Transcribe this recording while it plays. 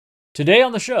Today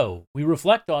on the show, we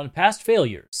reflect on past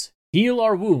failures, heal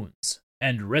our wounds,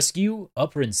 and rescue a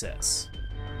princess.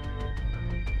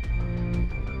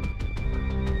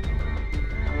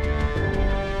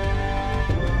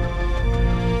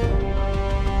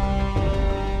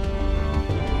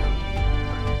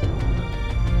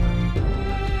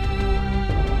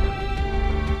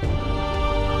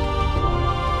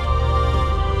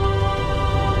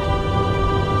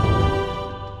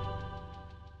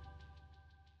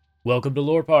 Welcome to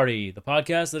Lore Party, the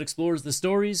podcast that explores the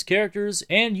stories, characters,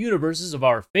 and universes of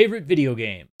our favorite video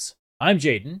games. I'm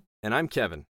Jaden. And I'm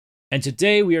Kevin. And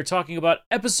today we are talking about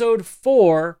episode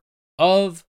 4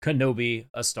 of Kenobi,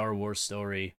 a Star Wars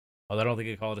story. Although I don't think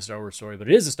I call it a Star Wars story, but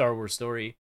it is a Star Wars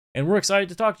story. And we're excited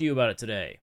to talk to you about it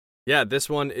today. Yeah, this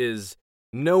one is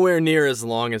nowhere near as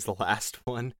long as the last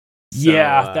one. So,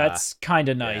 that's kind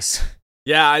of nice.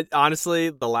 Yeah, honestly,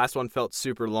 the last one felt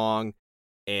super long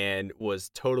and was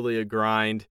totally a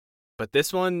grind. But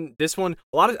this one, a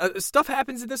lot of stuff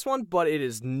happens in this one, but it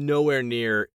is nowhere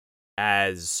near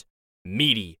as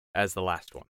meaty as the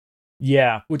last one.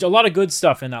 Yeah, which a lot of good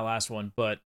stuff in that last one,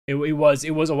 but it was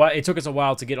a while. It took us a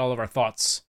while to get all of our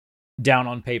thoughts down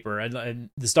on paper,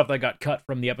 and the stuff that got cut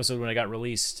from the episode when it got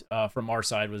released from our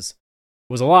side was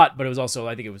a lot, but it was also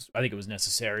I think it was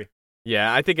necessary.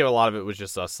 Yeah, I think a lot of it was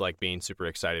just us like being super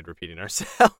excited, repeating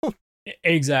ourselves.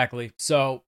 Exactly.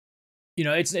 So,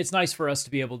 it's nice for us to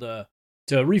be able to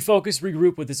refocus,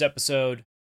 regroup with this episode,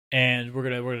 and we're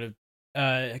gonna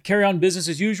carry on business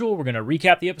as usual. We're gonna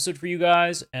recap the episode for you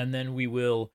guys, and then we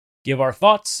will give our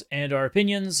thoughts and our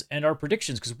opinions and our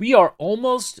predictions because we are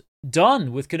almost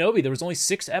done with Kenobi. There was only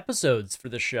 6 episodes for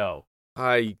the show.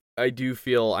 I do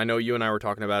feel, I know you and I were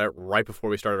talking about it right before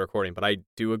we started recording, but I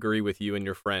do agree with you and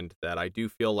your friend that I do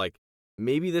feel like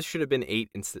maybe this should have been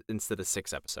 8 instead of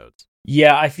 6 episodes.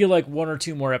 Yeah, I feel like 1 or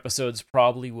 2 more episodes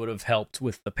probably would have helped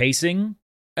with the pacing,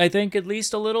 I think, at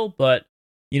least a little, but,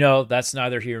 that's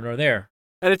neither here nor there.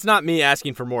 And it's not me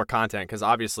asking for more content, because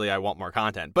obviously I want more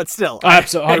content, but still.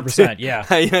 Absolutely, 100%, yeah.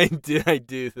 I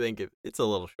do think it's a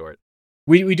little short.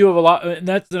 We do have a lot, and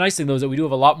that's the nice thing, though, is that we do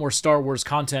have a lot more Star Wars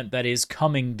content that is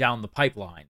coming down the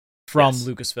pipeline from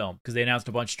Lucasfilm, because they announced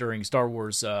a bunch during Star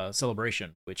Wars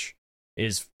Celebration, which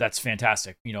that's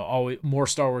fantastic. Always more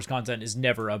Star Wars content is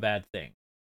never a bad thing.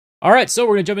 All right, so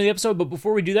we're going to jump into the episode, but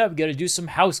before we do that, we got to do some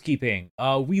housekeeping.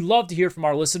 We love to hear from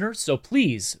our listeners, so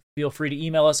please feel free to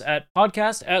email us at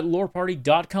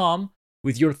podcast@loreparty.com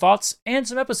with your thoughts and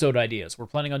some episode ideas. We're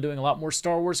planning on doing a lot more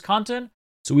Star Wars content,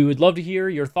 so we would love to hear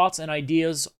your thoughts and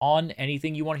ideas on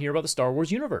anything you want to hear about the Star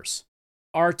Wars universe.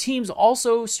 Our teams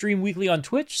also stream weekly on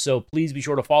Twitch, so please be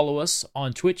sure to follow us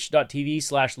on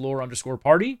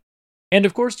twitch.tv/lore_party. And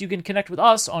of course, you can connect with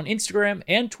us on Instagram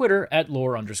and Twitter at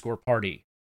 @lore_party.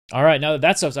 All right, now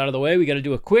that stuff's out of the way, we got to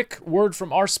do a quick word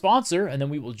from our sponsor, and then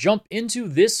we will jump into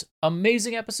this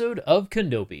amazing episode of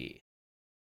Kenobi.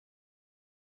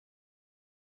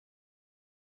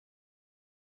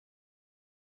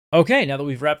 Okay, now that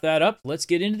we've wrapped that up, let's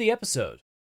get into the episode.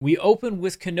 We open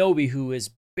with Kenobi, who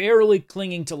is barely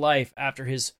clinging to life after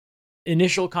his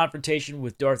initial confrontation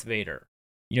with Darth Vader.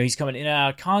 He's coming in and out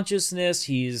of consciousness,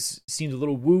 seems a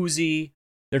little woozy.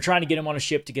 They're trying to get him on a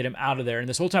ship to get him out of there, and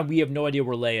this whole time we have no idea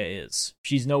where Leia is.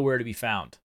 She's nowhere to be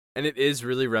found. And it is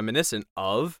really reminiscent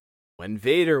of when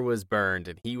Vader was burned,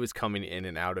 and he was coming in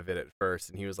and out of it at first,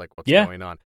 and he was like, what's going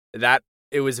on?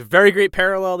 It was a very great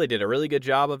parallel. They did a really good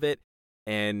job of it.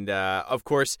 And, of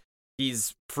course,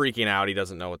 he's freaking out. He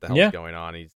doesn't know what the hell's going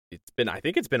on. I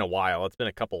think it's been a while. It's been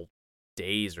a couple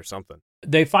days or something.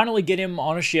 They finally get him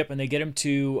on a ship, and they get him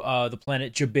to the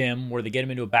planet Jabim, where they get him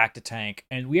into a Bacta-tank.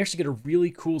 And we actually get a really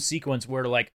cool sequence where,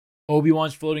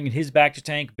 Obi-Wan's floating in his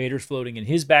Bacta-tank, Vader's floating in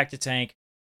his Bacta-tank,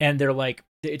 and they're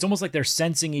it's almost like they're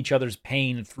sensing each other's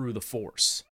pain through the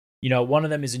Force. One of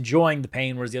them is enjoying the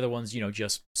pain, whereas the other one's,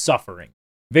 just suffering.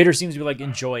 Vader seems to be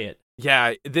enjoy it.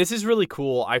 Yeah, this is really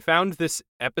cool. I found this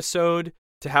episode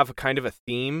to have a kind of a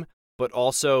theme, but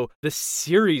also the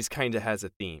series kind of has a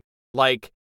theme.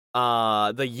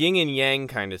 The yin and yang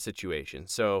kind of situation.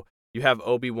 So you have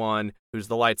Obi-Wan, who's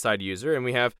the light side user, and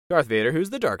we have Darth Vader, who's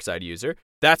the dark side user.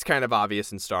 That's kind of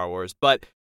obvious in Star Wars. But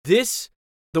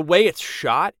the way it's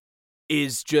shot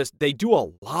is just, they do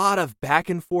a lot of back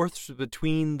and forth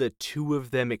between the two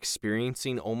of them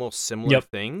experiencing almost similar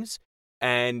things.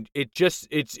 And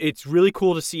it's really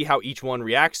cool to see how each one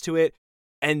reacts to it.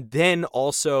 And then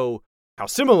also how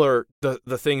similar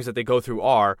the things that they go through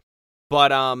are.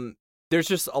 But there's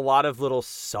just a lot of little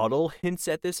subtle hints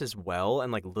at this as well,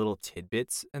 and little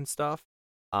tidbits and stuff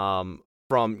from,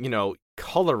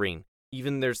 coloring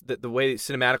even there's the way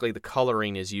cinematically the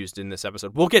coloring is used in this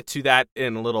episode. We'll get to that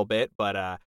in a little bit,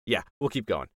 but yeah, we'll keep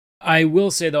going. I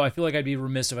will say, though, I feel like I'd be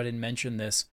remiss if I didn't mention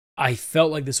this. I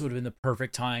felt like this would have been the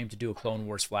perfect time to do a Clone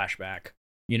Wars flashback.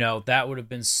 You know, that would have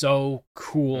been so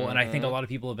cool, and I think a lot of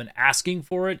people have been asking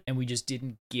for it, and we just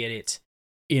didn't get it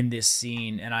in this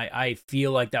scene, and I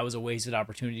feel like that was a wasted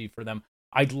opportunity for them.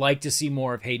 I'd like to see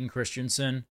more of Hayden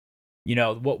Christensen. You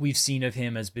know, what we've seen of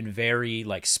him has been very,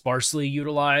 like, sparsely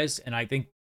utilized, and I think,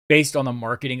 based on the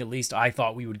marketing at least, I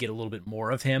thought we would get a little bit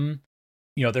more of him.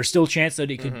 You know, there's still a chance that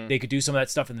they could do some of that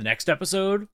stuff in the next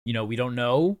episode. You know, we don't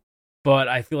know. But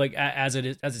I feel like as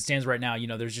it stands right now, you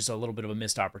know, there's just a little bit of a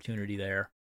missed opportunity there.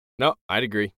 No, I'd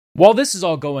agree. While this is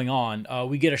all going on,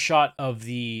 we get a shot of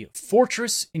the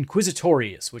Fortress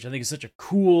Inquisitorius, which I think is such a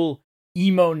cool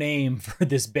emo name for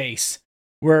this base,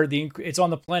 where it's on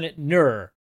the planet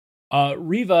Nur.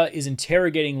 Reva is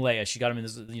interrogating Leia. She got him in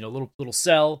this little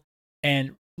cell,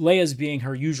 and Leia's being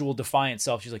her usual defiant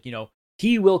self. She's like, you know,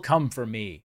 he will come for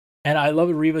me. And I love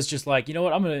it. Reva's just like, you know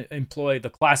what? I'm going to employ the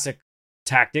classic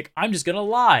tactic. I'm just going to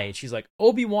lie. And she's like,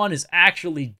 Obi-Wan is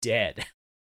actually dead.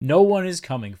 No one is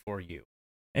coming for you.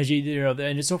 And she, you know,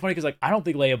 and it's so funny because, like, I don't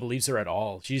think Leia believes her at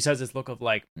all. She just has this look of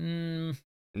like, no.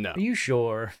 Are you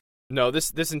sure? No,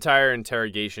 this entire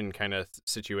interrogation kind of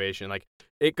situation, like,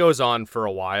 it goes on for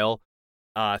a while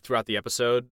throughout the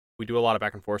episode. We do a lot of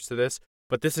back and forth to this,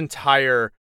 but this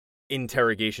entire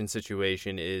interrogation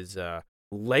situation is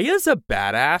Leia's a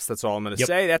badass. That's all I'm going to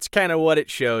say. That's kind of what it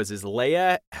shows, is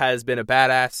Leia has been a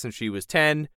badass since she was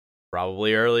 10,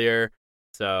 probably earlier.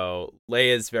 So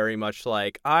Leia's very much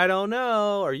like, I don't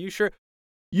know. Are you sure?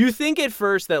 You think at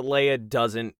first that Leia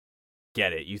doesn't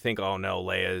get it. You think, oh no,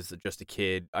 Leia's just a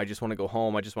kid. I just want to go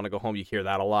home. You hear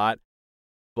that a lot.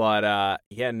 But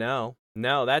yeah, no,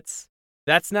 that's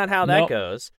not how that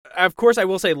goes. Of course, I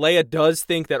will say Leia does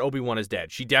think that Obi-Wan is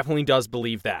dead. She definitely does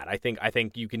believe that. I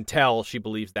think you can tell she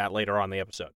believes that later on in the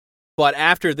episode. But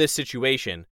after this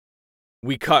situation,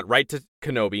 we cut right to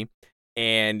Kenobi,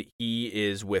 and he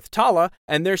is with Tala,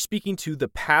 and they're speaking to the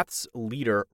Path's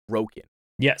leader, Roken.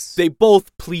 Yes. They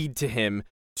both plead to him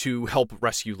to help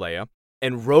rescue Leia,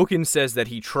 and Roken says that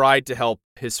he tried to help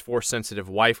his Force-sensitive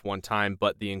wife one time,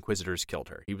 but the Inquisitors killed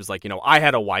her. He was like, you know, I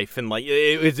had a wife, and like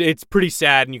it's pretty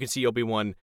sad, and you can see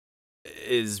Obi-Wan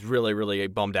is really, really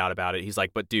bummed out about it. He's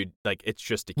like, but dude, like, it's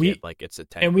just a kid, like, it's a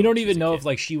 10. And we don't even know if,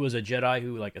 like, she was a Jedi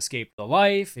who, like, escaped the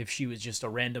life, if she was just a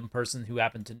random person who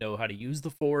happened to know how to use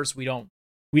the Force. We don't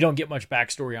get much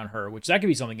backstory on her, which that could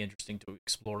be something interesting to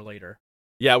explore later.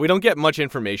 Yeah, we don't get much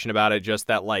information about it, just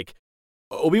that, like,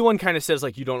 Obi-Wan kind of says,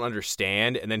 like, you don't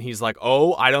understand, and then he's like,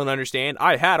 oh, I don't understand.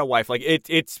 I had a wife. Like,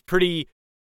 it's pretty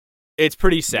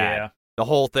sad. Yeah. The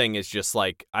whole thing is just,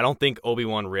 like, I don't think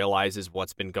Obi-Wan realizes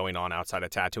what's been going on outside of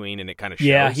Tatooine, and it kind of shows.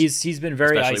 Yeah, he's been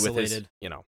very isolated. With his, you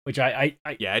know. Which I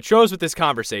yeah, it shows with his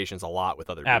conversations a lot with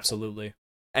other people. Absolutely.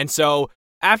 And so,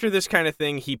 after this kind of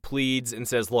thing, he pleads and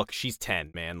says, look, she's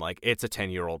 10, man. Like, it's a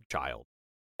 10-year-old child.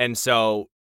 And so,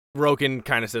 Roken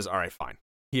kind of says, all right, fine.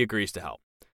 He agrees to help.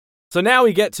 So now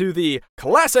we get to the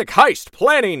classic heist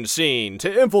planning scene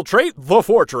to infiltrate the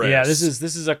fortress. Yeah, this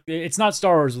is it's not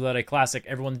Star Wars without a classic.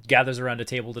 Everyone gathers around a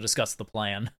table to discuss the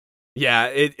plan. Yeah,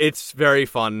 it's very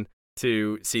fun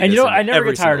to see. And this you know, I never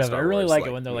get tired of it. Star I really Wars, like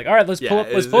it when they're like, all right, let's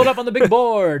pull it up on the big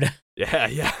board.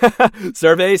 Yeah.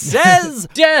 Survey says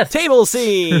death table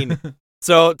scene.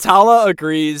 So Tala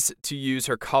agrees to use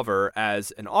her cover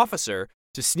as an officer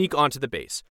to sneak onto the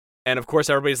base. And of course,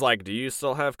 everybody's like, "Do you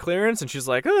still have clearance?" And she's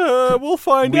like, "We'll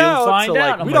find out." Find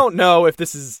out. Like, we don't know if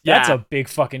this is. That's a big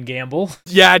fucking gamble.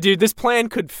 Yeah, dude, this plan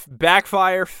could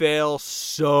backfire, fail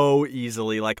so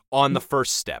easily, like on the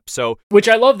first step. So, which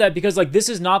I love that because, like, this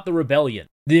is not the rebellion.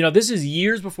 You know, this is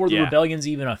years before the rebellion's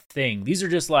even a thing. These are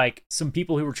just like some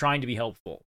people who were trying to be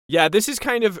helpful. Yeah, this is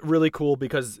kind of really cool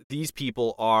because these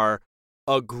people are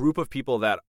a group of people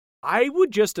that I would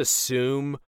just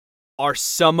assume are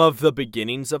some of the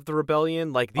beginnings of the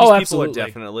rebellion. Like, these people are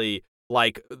definitely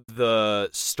like the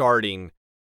starting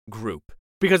group,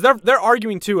 because they're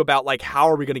arguing too about, like, how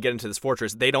are we going to get into this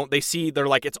fortress? They're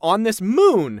like, it's on this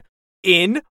moon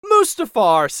in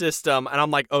Mustafar system, and I'm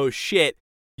like, oh shit,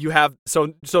 you have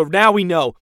so now we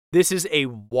know this is a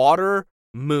water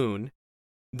moon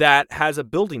that has a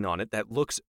building on it that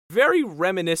looks very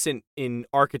reminiscent in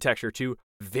architecture to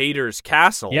Vader's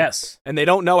castle. Yes. And they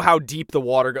don't know how deep the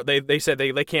water goes. They said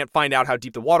they can't find out how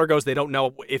deep the water goes. They don't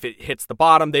know if it hits the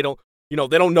bottom. They don't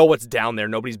know what's down there.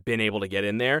 Nobody's been able to get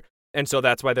in there. And so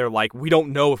that's why they're like, we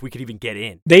don't know if we could even get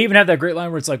in. They even have that great line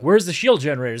where it's like, where's the shield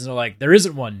generators? And they're like, there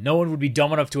isn't one. No one would be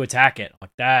dumb enough to attack it.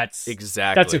 Like, that's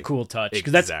a cool touch.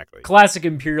 Because that's classic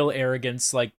Imperial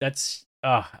arrogance. Like, that's,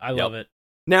 I love it.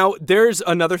 Now, there's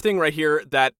another thing right here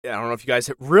that, I don't know if you guys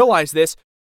realize this,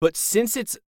 but since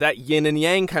it's that yin and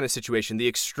yang kind of situation, the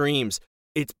extremes,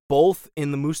 it's both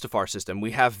in the Mustafar system.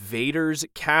 We have Vader's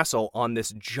castle on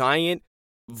this giant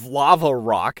lava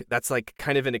rock that's like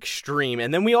kind of an extreme,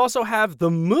 and then we also have the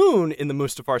moon in the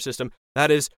Mustafar system that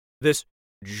is this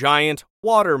giant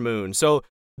water moon. So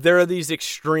there are these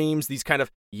extremes, these kind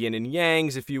of yin and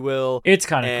yangs, if you will. It's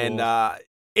kind of cool. And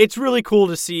it's really cool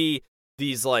to see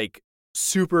these like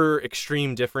super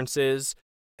extreme differences,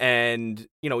 and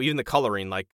even the coloring,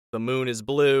 like the moon is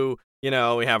blue, we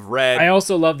have red. I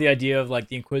also love the idea of like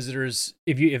the Inquisitors,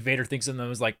 if Vader thinks of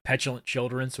them as like petulant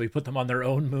children, so he put them on their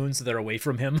own moon so they're away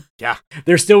from him. Yeah.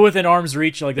 They're still within arm's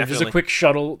reach, like Definitely. there's a quick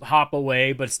shuttle hop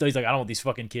away, but still he's like, I don't want these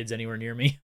fucking kids anywhere near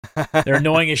me. They're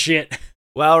annoying as shit.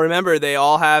 Well, remember, they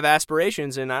all have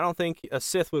aspirations, and I don't think a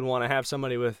Sith would want to have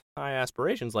somebody with high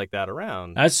aspirations like that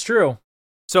around. That's true.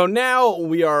 So now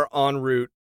we are en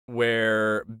route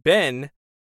where Ben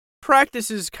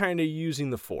practices kind of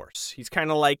using the Force. He's kind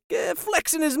of like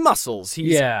flexing his muscles.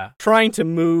 He's trying to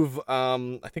move,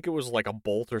 I think it was like a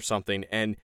bolt or something,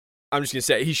 and I'm just going to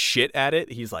say he's shit at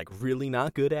it. He's like really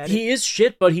not good at it. He is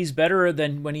shit, but he's better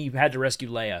than when he had to rescue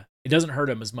Leia. It doesn't hurt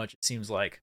him as much, it seems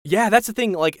like. Yeah, that's the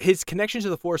thing. Like, his connection to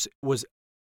the Force was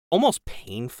almost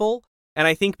painful, and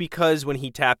I think because when he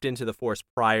tapped into the Force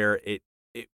prior,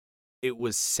 it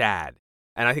was sad.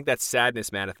 And I think that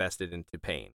sadness manifested into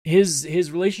pain.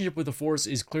 His relationship with the Force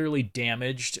is clearly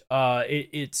damaged.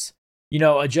 It's a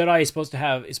Jedi is supposed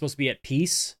to be at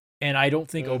peace, and I don't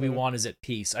think Obi-Wan is at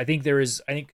peace. I think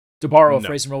to borrow a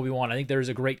phrase from Obi-Wan, I think there is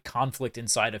a great conflict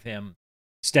inside of him,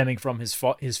 stemming from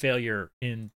his failure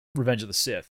in Revenge of the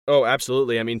Sith. Oh,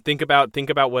 absolutely. I mean, think about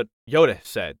what Yoda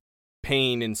said: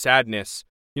 pain and sadness.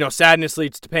 Sadness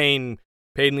leads to pain.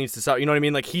 Pain leads to sorrow. You know what I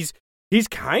mean? Like he's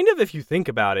kind of, if you think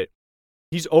about it,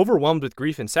 he's overwhelmed with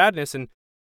grief and sadness, and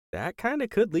that kind of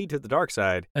could lead to the dark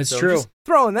side. That's true. Just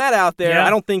throwing that out there. Yeah. I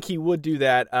don't think he would do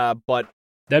that, but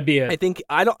that'd be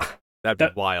that'd be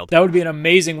wild. That would be an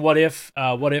amazing what if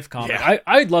comic. Yeah.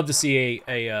 I'd love to see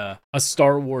a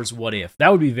Star Wars what if.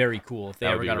 That would be very cool if they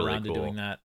ever got around to doing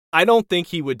that. I don't think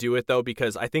he would do it though,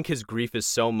 because I think his grief is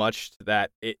so much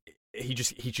that he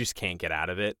just can't get out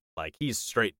of it. Like, he's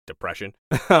straight depression.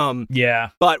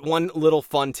 Yeah. But one little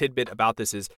fun tidbit about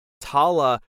this is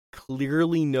Tala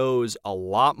clearly knows a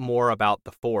lot more about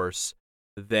the Force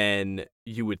than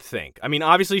you would think. I mean,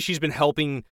 obviously she's been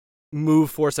helping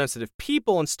move Force-sensitive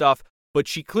people and stuff, but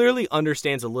she clearly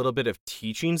understands a little bit of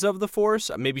teachings of the Force.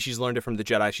 Maybe she's learned it from the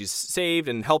Jedi she's saved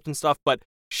and helped and stuff, but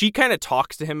she kind of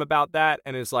talks to him about that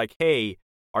and is like, hey,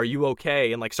 are you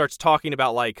okay? And like starts talking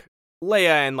about like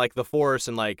Leia and like the Force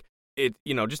and like it,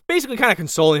 just basically kind of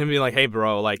consoling him, being like, hey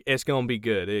bro, like it's gonna be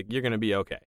good. You're gonna be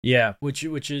okay. Yeah, which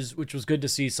was good to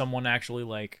see someone actually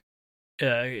like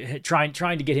trying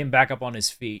to get him back up on his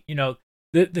feet. The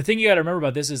thing you got to remember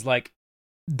about this is like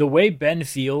the way Ben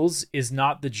feels is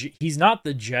he's not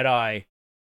the Jedi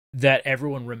that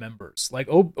everyone remembers. Like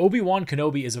Obi-Wan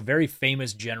Kenobi is a very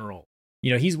famous general.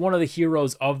 He's one of the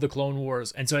heroes of the Clone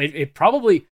Wars, and so it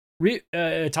probably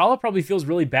Tala probably feels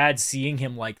really bad seeing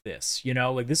him like this.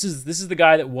 Like this is the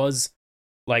guy that was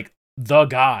like the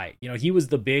guy. He was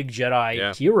the big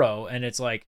Jedi hero, and it's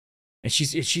like, and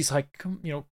she's like, come,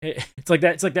 it's like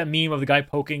that meme of the guy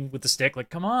poking with the stick, like,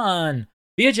 come on,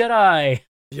 be a Jedi.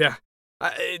 Yeah.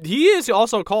 He is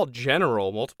also called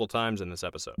General multiple times in this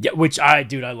episode. Yeah, which I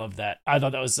love that. I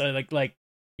thought that was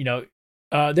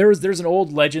there's an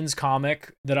old Legends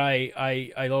comic that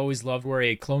I always loved where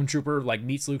a clone trooper like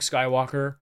meets Luke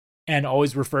Skywalker and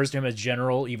always refers to him as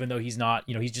General, even though he's not,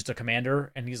 he's just a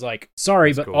commander. And he's like,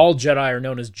 sorry, but cool. All Jedi are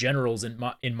known as generals in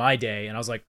my day. And I was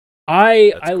like,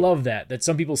 I love that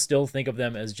some people still think of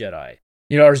them as Jedi,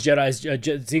 or as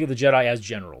Jedi, think of the Jedi as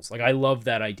generals. Like, I love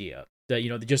that idea that,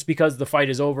 just because the fight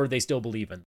is over, they still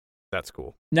believe in. That's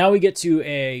cool. Now we get to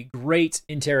a great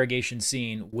interrogation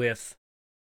scene with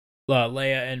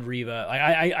Leia and Reva.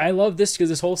 I love this because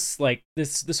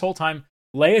this whole time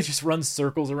Leia just runs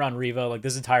circles around Reva like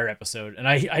this entire episode, and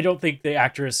I don't think the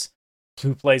actress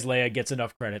who plays Leia gets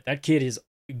enough credit. That kid is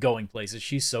going places.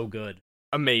 She's so good.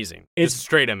 Amazing. It's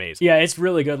straight amazing. Yeah, it's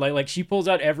really good. Like she pulls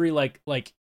out every like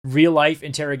real life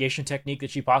interrogation technique that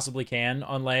she possibly can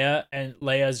on Leia, and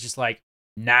Leia's just like,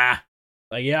 nah.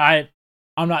 Like, yeah,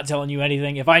 I'm not telling you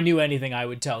anything. If I knew anything, I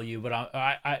would tell you, but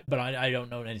I don't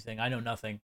know anything. I know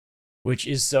nothing. Which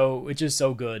is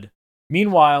so good.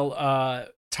 Meanwhile,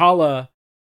 Tala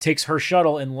takes her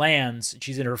shuttle and lands.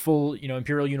 She's in her full,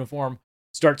 Imperial uniform,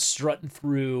 starts strutting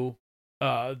through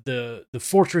the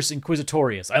Fortress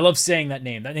Inquisitorius. I love saying that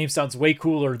name. That name sounds way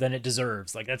cooler than it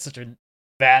deserves. Like, that's such a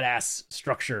badass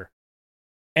structure.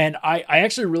 And I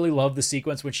actually really love the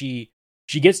sequence when she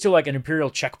gets to like an Imperial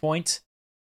checkpoint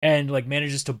and like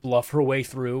manages to bluff her way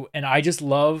through. And I just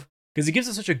love, because it gives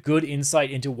us such a good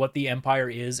insight into what the Empire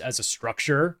is as a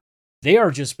structure. They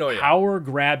are just power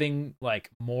grabbing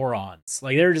like morons.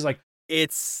 Like, they're just like,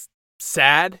 it's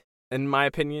sad in my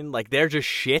opinion. Like, they're just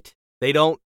shit. They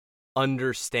don't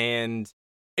understand.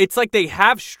 It's like they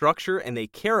have structure and they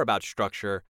care about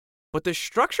structure, but the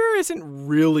structure isn't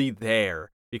really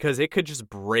there because it could just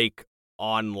break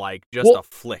on like just a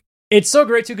flick. It's so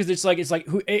great too, because it's like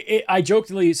I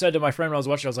jokingly said to my friend when I was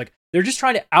watching, I was like, they're just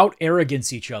trying to out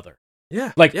arrogance each other.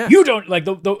 Yeah. Like, you don't, like,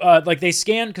 like they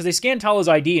scan Tala's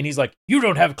ID, and he's like, you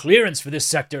don't have clearance for this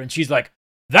sector. And she's like,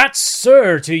 that's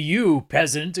sir to you,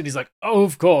 peasant. And he's like, oh,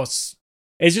 of course.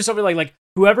 It's just something like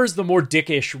whoever's the more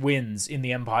dickish wins in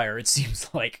the Empire, it seems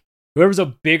like. Whoever's a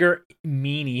bigger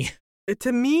meanie.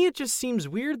 To me, it just seems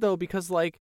weird, though, because,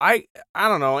 like, I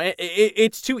don't know.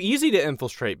 It's too easy to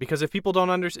infiltrate, because if people don't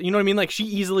understand, you know what I mean? Like, she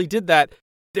easily did that.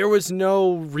 There was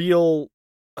no real,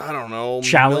 I don't know,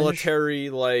 challenge? Military,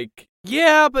 like...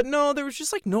 Yeah, but no, there was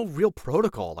just, like, no real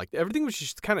protocol. Like, everything was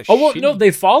just kind of shitty. Oh, well, no,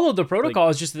 they followed the protocol.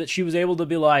 It's just that she was able to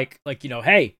be like,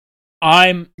 hey,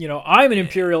 I'm an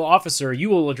Imperial officer.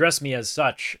 You will address me as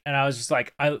such. And I was just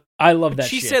like, I love that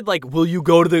shit. She said, like, will you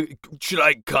go to should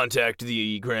I contact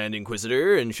the Grand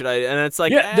Inquisitor? And and it's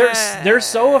like, they're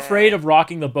so afraid of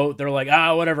rocking the boat. They're like,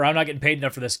 whatever. I'm not getting paid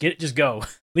enough for this. Just go.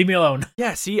 Leave me alone.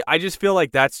 Yeah, see, I just feel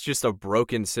like that's just a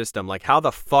broken system. Like, how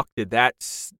the fuck did that,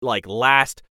 like,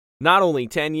 last not only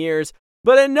 10 years,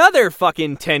 but another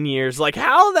fucking 10 years? Like,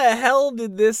 how the hell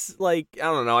did this, like, I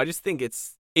don't know. I just think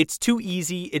it's too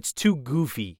easy. It's too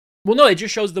goofy. Well, no, it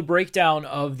just shows the breakdown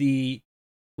of the,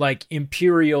 like,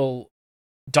 Imperial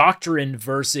doctrine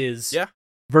versus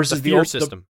the fear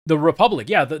system. The Republic.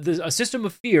 Yeah, a system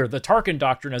of fear, the Tarkin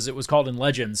doctrine, as it was called in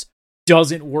Legends,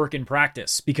 doesn't work in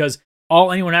practice, because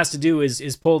all anyone has to do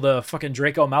is pull the fucking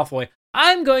Draco Malfoy,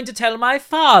 I'm going to tell my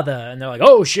father. And they're like,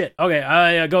 oh, shit.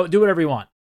 Okay, go do whatever you want.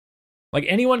 Like,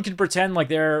 anyone can pretend like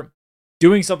they're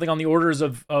doing something on the orders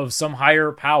of some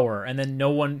higher power, and then no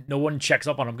one checks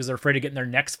up on them because they're afraid of getting their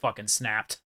necks fucking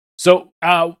snapped. So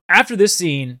after this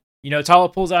scene, Tala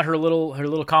pulls out her little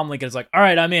comm link and is like, all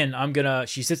right, I'm in.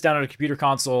 She sits down at a computer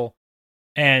console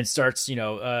and starts,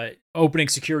 opening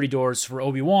security doors for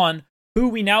Obi-Wan, who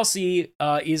we now see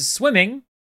is swimming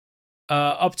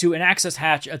up to an access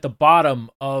hatch at the bottom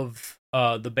of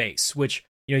the base, which,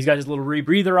 he's got his little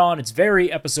rebreather on. It's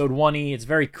very episode 1-y. It's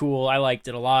very cool. I liked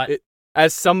it a lot.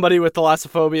 As somebody with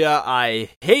thalassophobia, I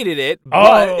hated it,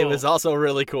 but it was also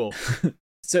really cool.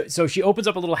 So she opens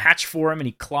up a little hatch for him, and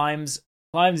he climbs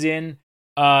in,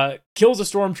 kills a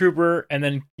stormtrooper, and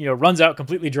then runs out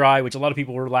completely dry, which a lot of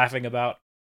people were laughing about.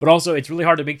 But also, it's really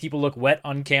hard to make people look wet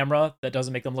on camera. That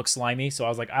doesn't make them look slimy. So I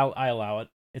was like, I allow it.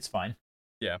 It's fine.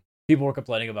 Yeah. People were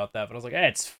complaining about that, but I was like,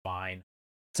 it's fine.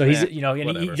 So he's,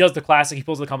 and he does the classic. He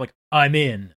pulls the comm like, I'm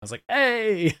in. I was like,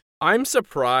 hey. I'm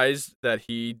surprised that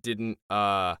he didn't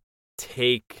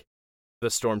take the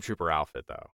stormtrooper outfit,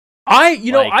 though.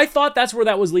 I thought that's where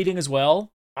that was leading as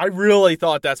well. I really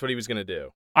thought that's what he was going to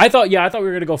do. I thought we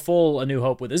were going to go full A New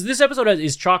Hope with this. This episode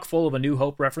is chock full of A New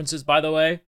Hope references, by the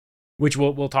way, which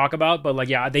we'll talk about. But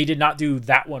they did not do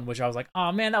that one, which I was like,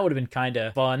 oh man, that would have been kind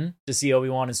of fun to see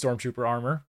Obi-Wan in stormtrooper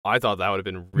armor. I thought that would have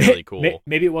been really cool.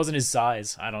 Maybe it wasn't his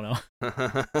size. I don't know.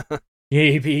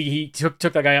 he took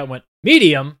that guy out and went,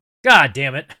 medium? God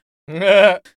damn it.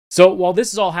 So while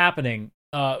this is all happening,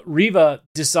 Reva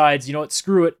decides, you know what,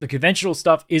 screw it. The conventional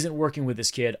stuff isn't working with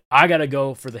this kid. I gotta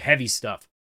go for the heavy stuff.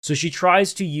 So she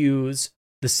tries to use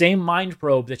the same mind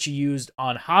probe that she used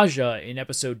on Haja in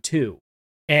episode 2.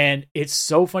 And it's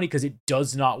so funny because it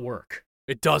does not work.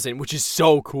 It doesn't, which is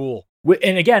so cool.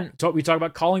 And again, we talk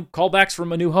about callbacks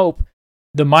from A New Hope.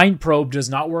 The mind probe does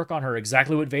not work on her.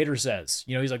 Exactly what Vader says.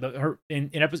 He's like, in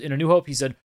A New Hope, he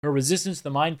said, her resistance to the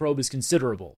mind probe is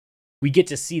considerable. We get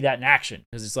to see that in action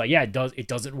because it's like, yeah, it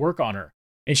doesn't work on her.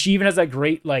 And she even has that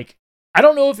great, like, I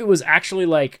don't know if it was actually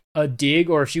like a dig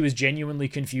or if she was genuinely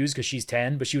confused because she's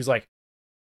 10, but she was like,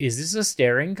 is this a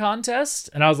staring contest?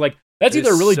 And I was like, that's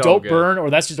either a really dope burn or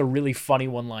that's just a really funny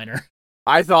one-liner.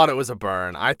 I thought it was a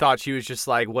burn. I thought she was just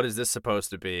like, what is this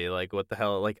supposed to be? Like, what the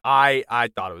hell? Like, I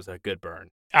thought it was a good burn.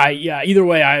 Either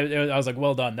way, I was like,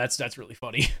 well done. That's really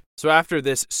funny. So after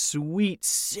this sweet,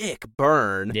 sick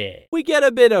burn, we get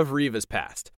a bit of Reva's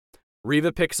past.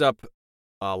 Reva picks up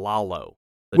Lalo,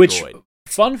 the droid.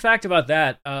 fun fact about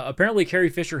that, apparently Carrie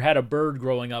Fisher had a bird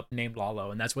growing up named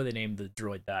Lalo, and that's why they named the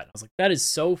droid that. I was like, that is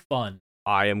so fun.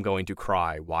 I am going to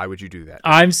cry. Why would you do that?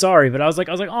 I'm sorry, but I was like,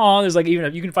 oh, there's like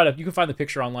even you can find the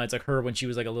picture online. It's like her when she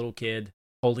was like a little kid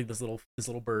holding this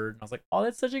little bird. And I was like, oh,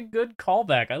 that's such a good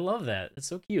callback. I love that. It's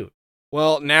so cute.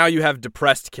 Well, now you have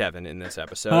depressed Kevin in this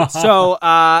episode. So,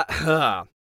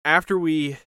 after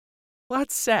we, well,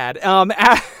 that's sad.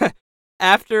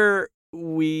 After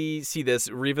we see this,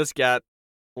 Reva's got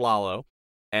Lalo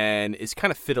and is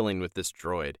kind of fiddling with this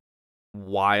droid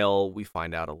while we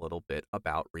find out a little bit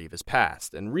about Reva's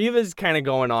past. And Reva's kind of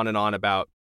going on and on about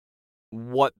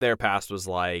what their past was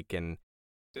like and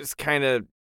just kind of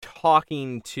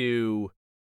talking to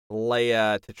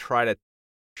Leia to try to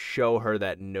show her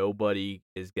that nobody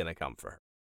is going to come for her.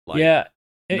 Like, yeah.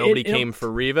 Nobody came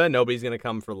for Reva, nobody's going to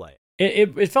come for Leia.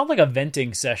 It felt like a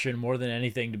venting session more than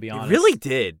anything, to be honest. It really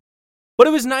did. But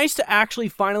it was nice to actually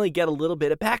finally get a little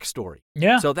bit of backstory.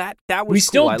 Yeah. So that was We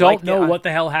still cool. don't know what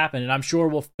the hell happened, and I'm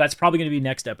sure that's probably going to be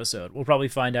next episode. We'll probably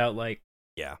find out, like...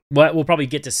 Yeah. We'll probably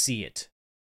get to see it.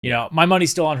 You know, my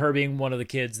money's still on her being one of the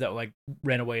kids that, like,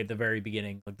 ran away at the very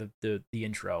beginning, like the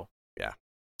intro. Yeah.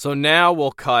 So now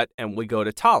we'll cut and we go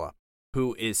to Tala,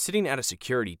 who is sitting at a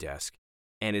security desk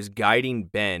and is guiding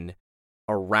Ben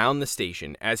around the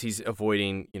station as he's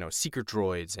avoiding, secret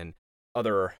droids and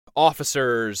other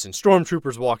officers and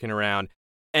stormtroopers walking around.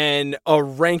 And a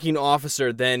ranking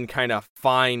officer then kind of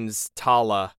finds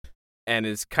Tala and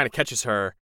kind of catches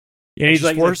her. Yeah, he's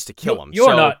like forced to kill him.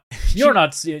 You're not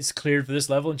cleared for this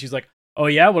level. And she's like, oh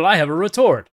yeah, well I have a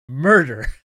retort.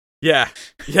 Murder. Yeah.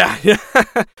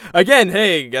 Again,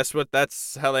 hey, guess what?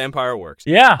 That's how the Empire works.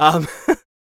 Yeah.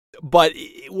 But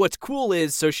what's cool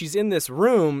is, so she's in this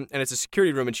room, and it's a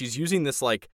security room, and she's using this,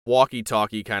 like,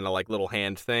 walkie-talkie kind of, like, little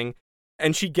hand thing,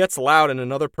 and she gets loud, and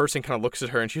another person kind of looks at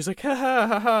her, and she's like, ha, ha,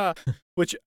 ha, ha,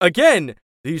 which, again,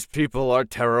 these people are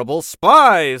terrible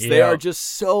spies. Yeah. They are just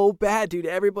so bad, dude.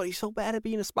 Everybody's so bad at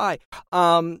being a spy.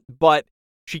 But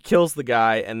she kills the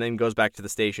guy, and then goes back to the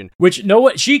station. Which,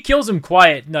 she kills him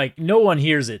quiet, like, no one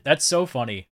hears it. That's so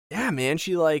funny. Yeah, man,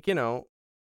 she, like,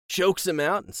 chokes him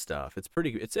out and stuff. It's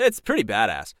pretty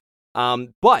badass.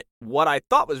 But what I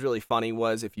thought was really funny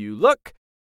was, if you look,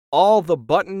 all the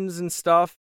buttons and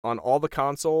stuff on all the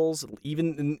consoles,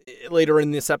 even later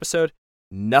in this episode,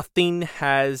 nothing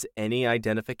has any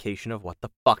identification of what the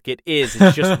fuck it is.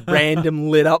 It's just random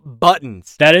lit up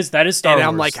buttons. That is Star Wars. And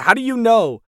I'm like, how do you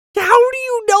know? How do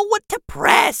you know what to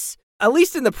press? At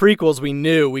least in the prequels, we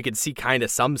knew we could see kind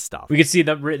of some stuff. We could see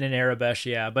them written in Arabic,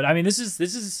 yeah. But I mean, this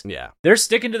is yeah. They're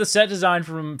sticking to the set design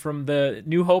from the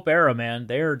New Hope era, man.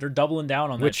 They're doubling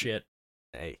down on that shit.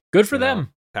 Hey, good for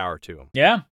them. Power to them.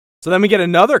 Yeah. So then we get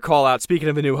another call out. Speaking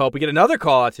of a New Hope, we get another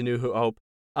call out to New Hope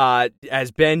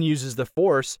as Ben uses the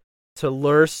Force to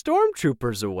lure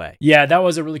stormtroopers away. Yeah, that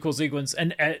was a really cool sequence,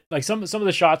 and like some of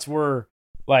the shots were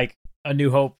like a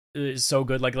New Hope. Is so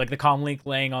good. Like the comlink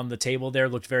laying on the table there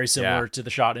looked very similar to the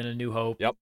shot in A New Hope.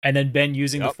 Yep. And then Ben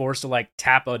using the Force to like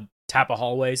tap a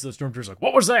hallway, so the stormtroopers like,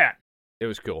 what was that? It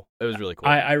was cool. It was really cool.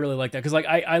 I really like that because like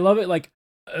I love it. Like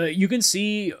you can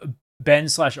see Ben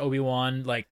 / Obi-Wan.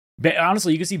 Like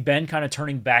honestly, you can see Ben kind of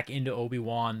turning back into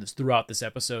Obi-Wan throughout this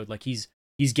episode. Like he's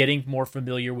getting more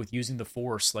familiar with using the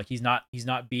Force. Like he's not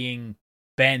being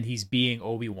Ben, he's being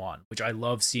Obi-Wan, which I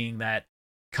love seeing that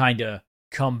kind of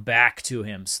come back to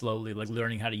him slowly, like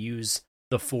learning how to use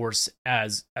the Force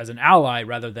as an ally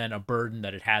rather than a burden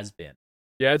that it has been.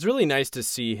 Yeah, it's really nice to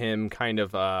see him kind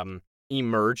of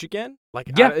emerge again.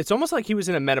 Like, it's almost like he was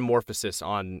in a metamorphosis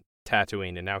on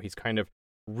Tatooine, and now he's kind of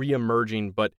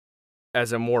re-emerging, but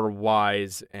as a more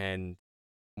wise and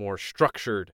more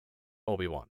structured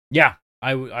Obi-Wan. Yeah,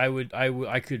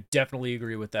 I could definitely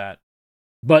agree with that.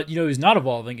 But who's not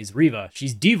evolving is Reva.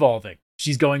 She's devolving.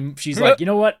 She's like, you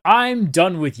know what? I'm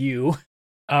done with you.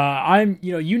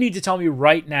 You need to tell me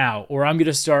right now, or I'm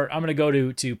going to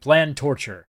go to plan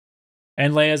torture.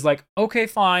 And Leia's like, okay,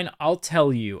 fine. I'll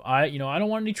tell you. I don't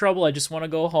want any trouble. I just want to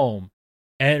go home.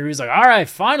 And Reva's like, all right,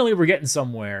 finally we're getting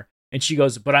somewhere. And she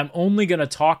goes, but I'm only going to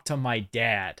talk to my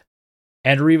dad.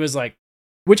 And Reva's like,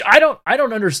 which I don't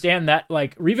understand that.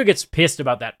 Like Reva gets pissed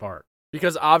about that part.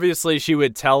 Because obviously she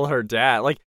would tell her dad.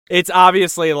 Like, it's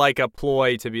obviously like a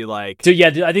ploy to be like, I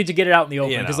think to get it out in the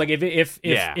open, because like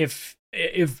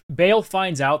if Bale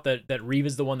finds out that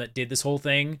Reva's the one that did this whole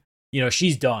thing,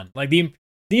 she's done. Like the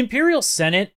Imperial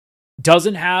Senate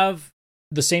doesn't have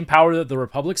the same power that the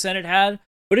Republic Senate had,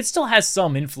 but it still has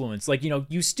some influence. Like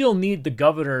you still need the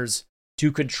governors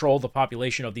to control the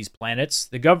population of these planets.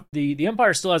 The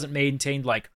Empire still hasn't maintained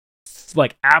like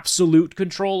absolute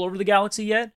control over the galaxy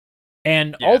yet.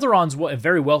 And Yeah. Alderaan's a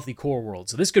very wealthy core world,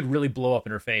 so this could really blow up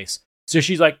in her face. So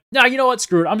she's like, "Nah, you know what?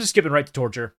 Screw it. I'm just skipping right to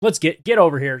torture. Let's get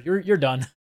over here. You're done."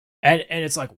 And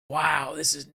it's like, wow,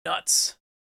 this is nuts.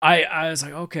 I was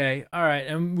like, okay, all right.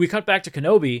 And we cut back to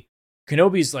Kenobi.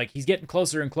 Kenobi's like, he's getting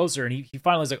closer and closer, and he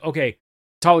finally is like, okay.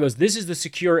 Tala goes, this is the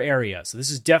secure area, so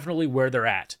this is definitely where they're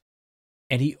at.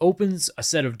 And he opens a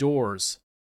set of doors,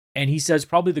 and he says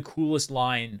probably the coolest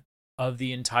line of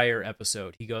the entire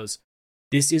episode. He goes,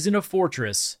 "This isn't a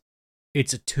fortress,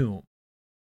 it's a tomb."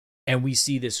 And we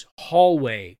see this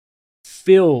hallway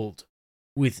filled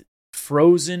with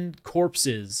frozen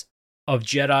corpses of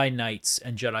Jedi Knights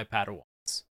and Jedi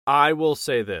Padawans. I will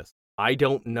say this. I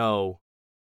don't know.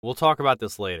 We'll talk about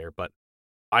this later, but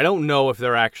I don't know if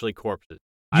they're actually corpses.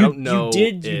 I don't know.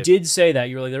 You did say that.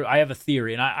 You were like, I have a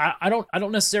theory, and I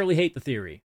don't necessarily hate the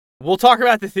theory. We'll talk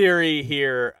about the theory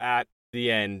here at the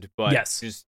end, but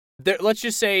yes. Let's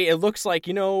just say it looks like,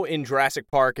 in Jurassic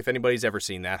Park, if anybody's ever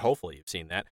seen that, hopefully you've seen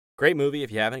that. Great movie.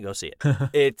 If you haven't, go see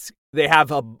it. They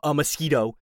have a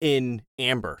mosquito in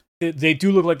amber. They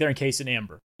do look like they're encased in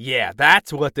amber. Yeah,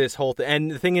 that's what this whole thing.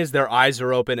 And the thing is, their eyes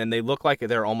are open, and they look like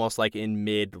they're almost like in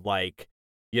mid,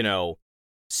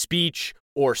 speech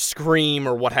or scream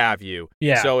or what have you.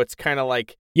 Yeah. So it's kind of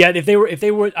like, yeah, if they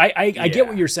were, I get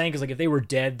what you're saying, because like if they were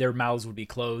dead, their mouths would be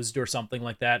closed or something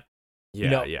like that.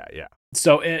 Yeah.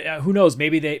 So who knows?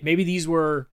 Maybe these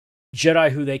were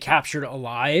Jedi who they captured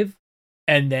alive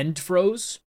and then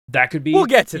froze. That could be. We'll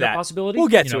get to that possibility. We'll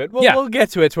get to it. We'll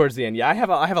get to it towards the end. Yeah, I have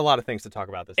a lot of things to talk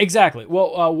about this. Exactly.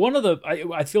 Well, one of the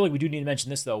I feel like we do need to mention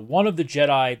this though. One of the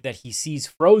Jedi that he sees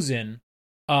frozen.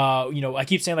 I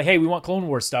keep saying like, hey, we want Clone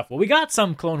Wars stuff. Well, we got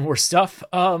some Clone Wars stuff.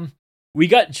 We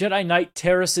got Jedi Knight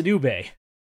Tera Sinube.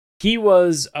 He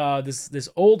was this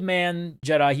old man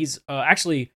Jedi.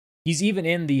 He's even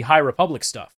in the High Republic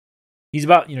stuff. He's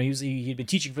about he'd been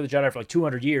teaching for the Jedi for like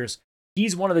 200 years.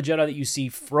 He's one of the Jedi that you see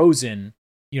frozen,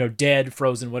 dead,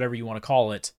 frozen, whatever you want to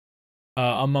call it,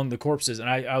 among the corpses. And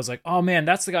I was like, oh man,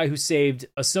 that's the guy who saved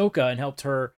Ahsoka and helped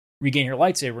her regain her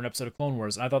lightsaber in an episode of Clone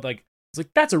Wars. And I thought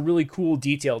that's a really cool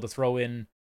detail to throw in,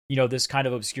 this kind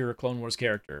of obscure Clone Wars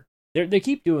character. They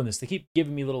keep doing this. They keep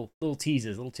giving me little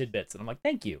teases, little tidbits, and I'm like,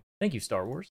 thank you, Star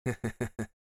Wars.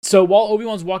 So while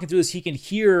Obi-Wan's walking through this, he can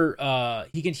hear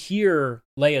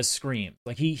Leia's scream.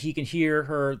 Like he can hear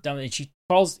her down, and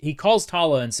he calls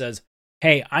Tala and says,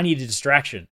 "Hey, I need a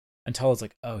distraction." And Tala's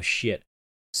like, "Oh shit!"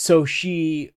 So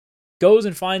she goes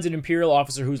and finds an Imperial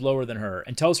officer who's lower than her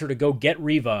and tells her to go get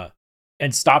Reva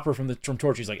and stop her from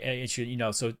torture. She's like, hey,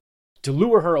 so to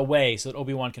lure her away so that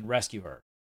Obi-Wan can rescue her.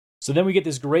 So then we get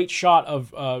this great shot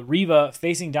of Reva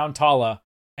facing down Tala,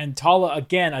 and Tala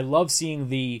again. I love seeing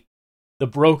the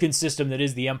broken system that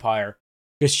is the Empire,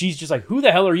 because she's just like, "Who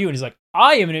the hell are you?" And he's like,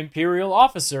 "I am an Imperial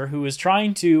officer who is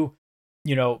trying to,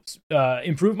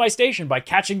 improve my station by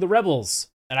catching the rebels,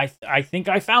 and I think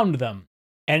I found them."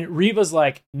 And Reva's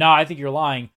like, "Nah, I think you're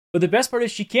lying." But the best part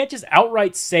is she can't just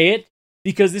outright say it,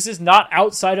 because this is not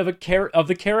outside of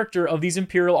the character of these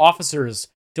Imperial officers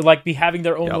to like be having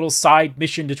their own little side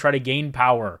mission to try to gain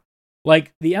power.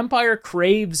 Like, the Empire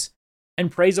craves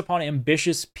and preys upon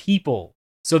ambitious people.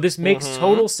 So this makes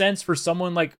total sense for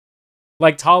someone like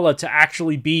Tala to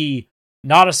actually be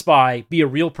not a spy, be a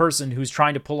real person who's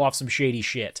trying to pull off some shady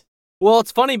shit. Well,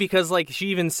 it's funny because she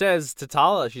even says to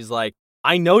Tala, she's like,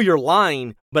 "I know you're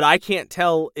lying, but I can't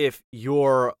tell if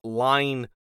you're lying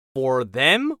for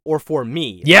them or for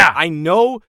me. Yeah. Like, I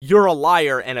know you're a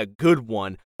liar and a good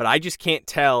one, but I just can't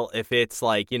tell if it's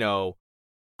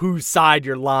whose side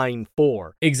you're lying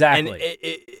for." Exactly.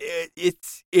 And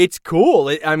it's cool.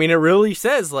 It really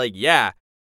says yeah,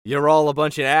 you're all a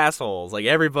bunch of assholes. Like,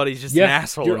 everybody's just an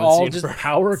asshole. You're in all this just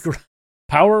universe.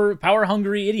 power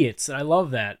hungry idiots. And I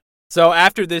love that. So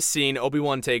after this scene,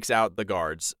 Obi-Wan takes out the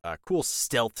guards. Cool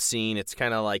stealth scene. It's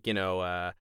kind of like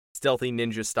stealthy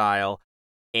ninja style.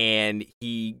 And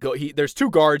there's two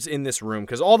guards in this room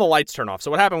because all the lights turn off. So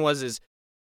what happened was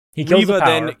Reva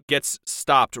then gets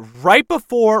stopped right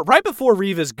before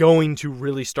Reva's going to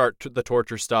really start the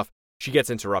torture stuff. She gets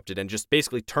interrupted and just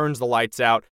basically turns the lights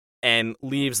out and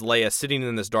leaves Leia sitting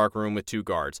in this dark room with two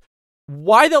guards.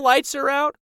 Why the lights are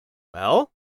out?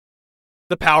 Well,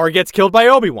 the power gets killed by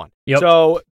Obi-Wan. Yep.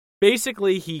 So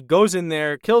basically he goes in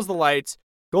there, kills the lights,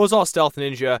 goes all stealth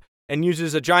ninja, and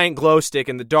uses a giant glow stick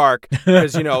in the dark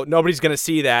because, nobody's going to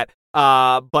see that.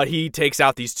 But he takes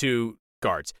out these two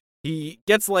guards. He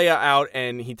gets Leia out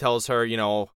and he tells her,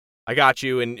 "I got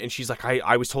you." And she's like,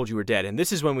 I was told you were dead. And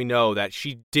this is when we know that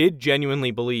she did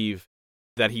genuinely believe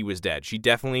that he was dead. She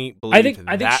definitely believed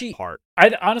that part.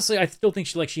 I still think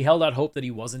she held out hope that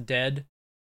he wasn't dead.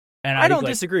 And I don't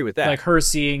disagree with that. Like her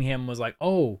seeing him was like,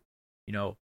 oh,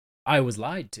 I was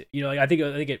lied to. Like I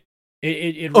think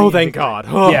it oh, thank God.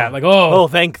 Oh. Yeah, like oh,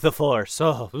 thank the Force.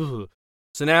 Oh. Ooh.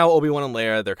 So now Obi-Wan and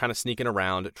Leia, they're kind of sneaking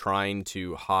around, trying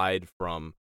to hide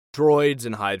from droids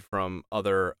and hide from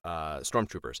other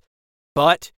stormtroopers.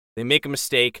 But they make a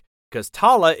mistake because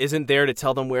Tala isn't there to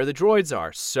tell them where the droids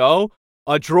are. So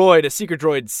a secret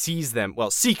droid seeks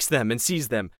them and sees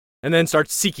them, and then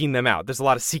starts seeking them out. There's a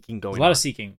lot of seeking going on. A lot of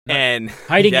seeking. And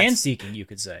hiding and seeking, you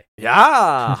could say.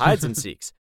 Yeah, hides and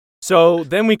seeks. So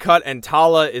then we cut, and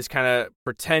Tala is kind of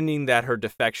pretending that her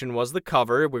defection was the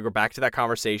cover. We go back to that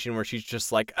conversation where she's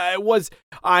just like,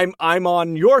 I'm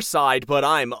on your side, but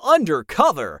I'm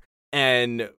undercover.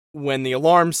 And when the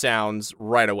alarm sounds,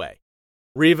 right away,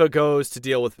 Reva goes to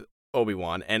deal with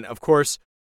Obi-Wan. And of course,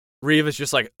 Reva's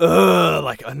just like, ugh,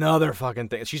 like another fucking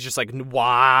thing. She's just like,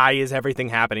 why is everything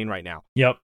happening right now?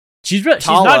 Yep. She's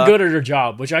not good at her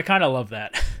job, which I kind of love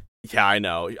that. Yeah, I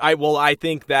know. I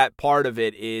think that part of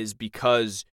it is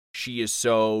because she is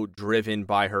so driven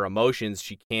by her emotions,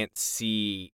 she can't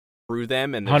see through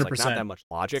them, and there's like not that much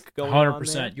logic going on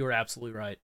 100%. You're absolutely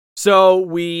right. So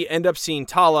we end up seeing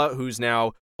Tala, who's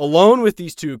now alone with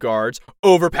these two guards,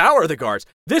 overpower the guards.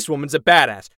 This woman's a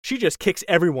badass. She just kicks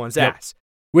everyone's ass.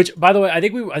 Which, by the way, I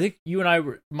think you and I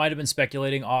might have been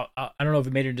speculating. I don't know if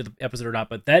it made it into the episode or not,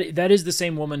 but that is the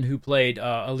same woman who played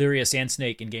Illyria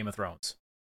Sandsnake in Game of Thrones.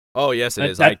 Oh, yes, it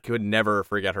is. I could never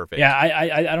forget her face. Yeah,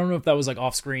 I don't know if that was like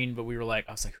off screen, but I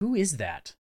was like, who is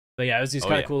that? But yeah, it was just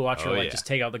kind of cool to watch her just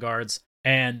take out the guards.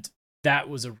 And that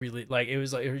was a really, like, it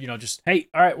was like, just, hey,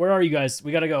 all right, where are you guys?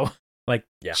 We got to go. Like,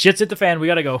 shit's hit the fan. We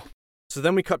got to go. So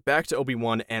then we cut back to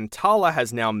Obi-Wan, and Tala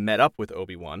has now met up with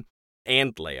Obi-Wan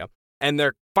and Leia, and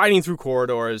they're fighting through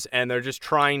corridors, and they're just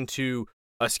trying to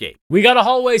escape. We got a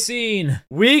hallway scene.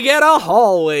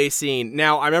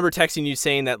 Now, I remember texting you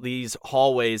saying that these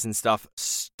hallways and stuff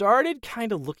started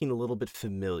kind of looking a little bit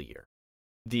familiar.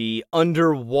 The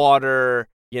underwater,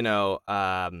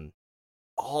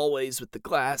 hallways with the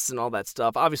glass and all that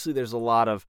stuff. Obviously, there's a lot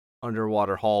of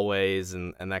underwater hallways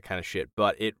and that kind of shit,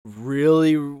 but it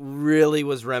really, really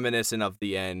was reminiscent of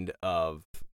the end of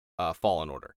Fallen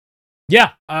Order.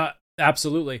 Yeah,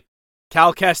 absolutely.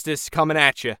 Cal Kestis coming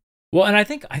at you. Well, and I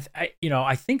think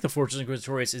I think the Fortress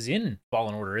Inquisitorius is in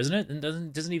Fallen Order, isn't it? And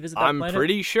doesn't he visit that planet? I'm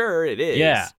pretty sure it is.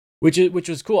 Yeah, which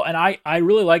was cool, and I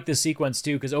really like this sequence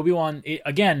too because Obi-Wan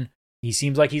again, he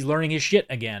seems like he's learning his shit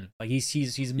again. Like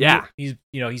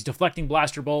he's deflecting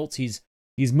blaster bolts. He's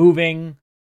moving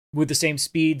with the same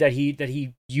speed that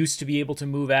he used to be able to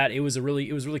move at. It was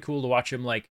really cool to watch him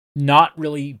like not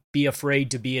really be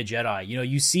afraid to be a Jedi.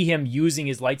 You see him using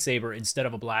his lightsaber instead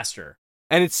of a blaster.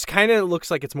 And it's kind of looks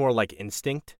like it's more like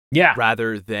instinct,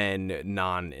 rather than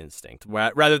non-instinct.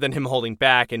 Rather than him holding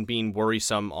back and being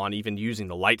worrisome on even using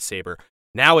the lightsaber.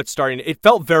 Now it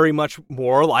felt very much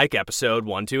more like episode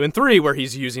 1, 2, and 3, where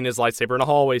he's using his lightsaber in a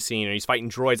hallway scene and he's fighting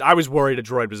droids. I was worried a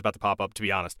droid was about to pop up, to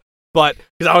be honest. But,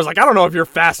 because I was like, I don't know if you're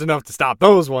fast enough to stop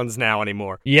those ones now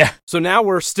anymore. Yeah. So now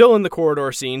we're still in the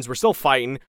corridor scenes. We're still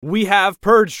fighting. We have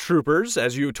Purge Troopers,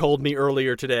 as you told me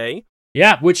earlier today.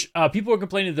 Yeah, which people were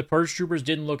complaining that the Purge Troopers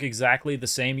didn't look exactly the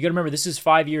same. You got to remember, this is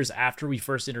 5 years after we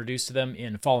first introduced to them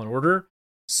in Fallen Order.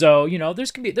 So,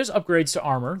 there's upgrades to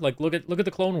armor. Like, look at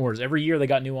the Clone Wars. Every year they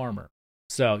got new armor.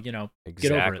 So, get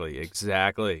over it.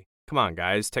 Exactly. Come on,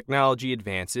 guys. Technology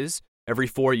advances. Every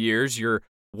 4 years, your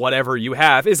whatever you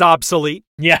have is obsolete.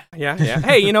 Yeah.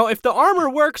 Hey, if the armor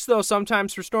works, though,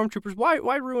 sometimes for stormtroopers,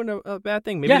 why ruin a bad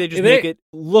thing? Maybe they just make it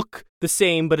look the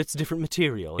same, but it's different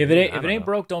material. If it ain't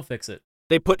broke, don't fix it.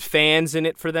 They put fans in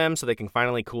it for them so they can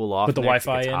finally cool off. Put the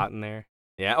Wi-Fi in. Hot in there.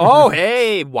 Yeah. Oh,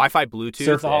 hey, Wi-Fi, Bluetooth.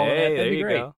 Surf the hall. Hey, there you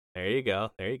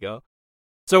go. There you go.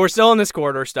 So we're still in this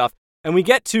corridor stuff, and we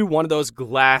get to one of those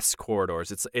glass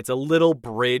corridors. It's a little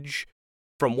bridge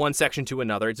from one section to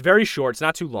another. It's very short. It's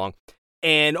not too long.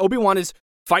 And Obi-Wan is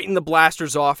fighting the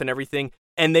blasters off and everything,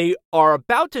 and they are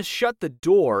about to shut the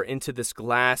door into this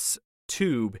glass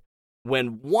tube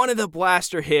when one of the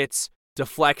blaster hits,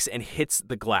 deflects, and hits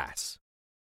the glass.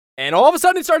 And all of a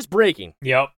sudden it starts breaking.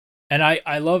 Yep. And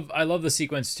I love the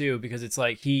sequence too, because it's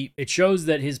like it shows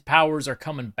that his powers are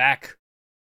coming back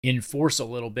in force a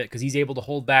little bit, because he's able to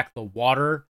hold back the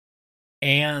water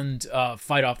and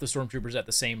fight off the stormtroopers at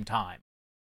the same time.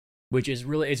 Which is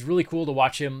really cool to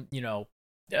watch him,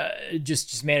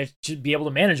 just manage to be able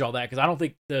to manage all that, because I don't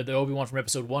think the Obi-Wan from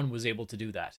episode 1 was able to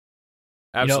do that.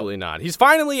 Absolutely not. He's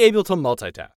finally able to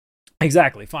multitask.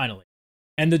 Exactly, finally.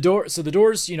 And the doors, the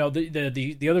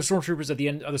other stormtroopers at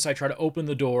the other side try to open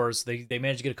the doors. They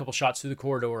manage to get a couple shots through the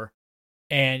corridor,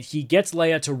 and he gets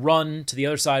Leia to run to the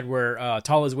other side where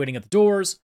Tala is waiting at the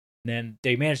doors. And then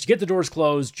they manage to get the doors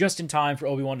closed just in time for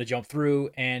Obi-Wan to jump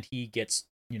through, and he gets,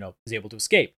 is able to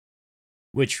escape.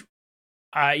 Which,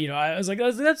 I was like,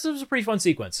 that was a pretty fun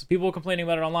sequence. People were complaining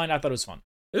about it online. I thought it was fun.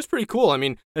 It was pretty cool. I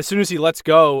mean, as soon as he lets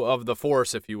go of the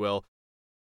Force, if you will,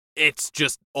 it's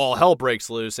just all hell breaks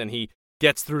loose, and he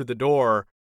gets through the door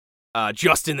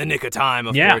just in the nick of time,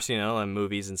 of course, in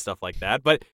movies and stuff like that.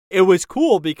 But it was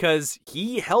cool because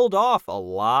he held off a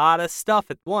lot of stuff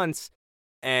at once,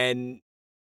 and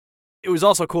it was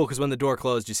also cool because when the door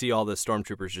closed, you see all the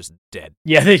stormtroopers just dead.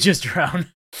 Yeah, they just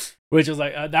drown, which was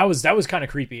like that was kind of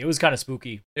creepy. It was kind of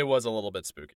spooky. It was a little bit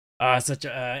spooky.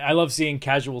 I love seeing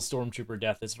casual stormtrooper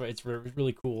death. It's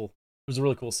really cool. It was a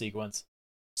really cool sequence.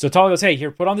 So Tala goes, "Hey,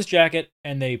 here, put on this jacket,"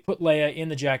 and they put Leia in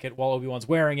the jacket while Obi-Wan's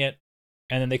wearing it,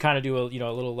 and then they kind of do a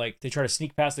little they try to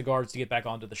sneak past the guards to get back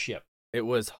onto the ship. It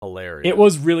was hilarious. It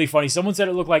was really funny. Someone said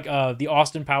it looked like the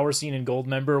Austin Powers scene in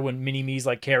Goldmember when Mini-Me's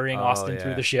like carrying Austin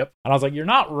through the ship, and I was like, "You're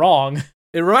not wrong."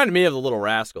 It reminded me of the Little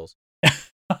Rascals.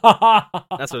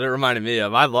 That's what it reminded me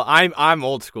of. I'm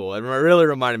old school. It really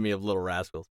reminded me of Little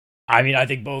Rascals. I mean, I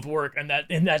think both work in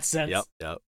that sense.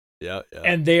 Yep.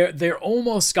 And they're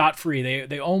almost scot-free.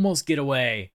 They almost get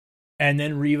away, and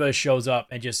then Reva shows up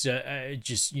and just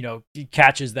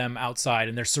catches them outside,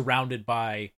 and they're surrounded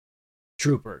by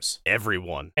troopers.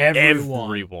 Everyone. And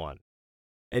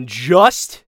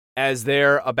just as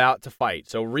they're about to fight,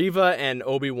 so Reva and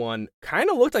Obi-Wan kind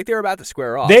of looked like they were about to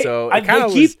square off. They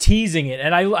keep teasing it,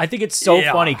 and I think it's so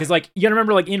funny because you gotta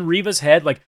remember, in Reva's head,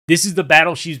 this is the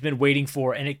battle she's been waiting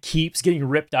for, and it keeps getting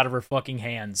ripped out of her fucking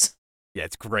hands. Yeah,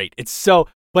 it's great. It's so.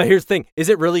 But here's the thing: is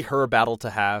it really her battle to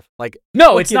have?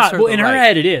 No, it's not. Well, in her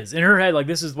head, it is. In her head,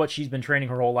 this is what she's been training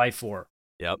her whole life for.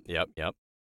 Yep.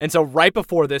 And so right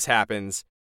before this happens,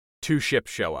 2 ships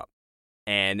show up,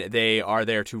 and they are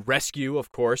there to rescue,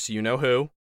 of course, you know who,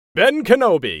 Ben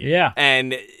Kenobi. Yeah,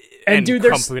 and dude,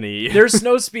 company. There's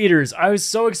snow speeders. I was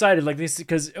so excited, this,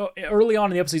 because early on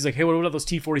in the episode, he's like, "Hey, what are those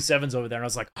T-47s over there?" And I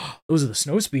was like, "Oh, those are the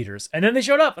snow speeders." And then they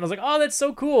showed up, and I was like, "Oh, that's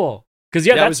so cool." Because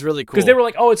that was really cool. Because they were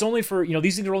like, "Oh, it's only for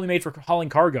these things are only made for hauling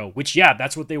cargo." Which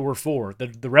that's what they were for.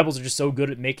 The rebels are just so good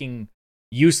at making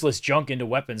useless junk into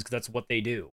weapons because that's what they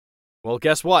do. Well,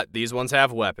 guess what? These ones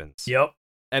have weapons. Yep.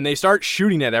 And they start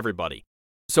shooting at everybody.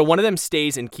 So one of them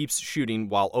stays and keeps shooting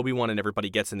while Obi-Wan and everybody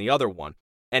gets in the other one.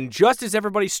 And just as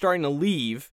everybody's starting to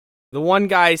leave, the one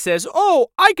guy says,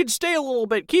 "Oh, I could stay a little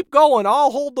bit. Keep going.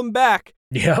 I'll hold them back."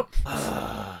 Yep.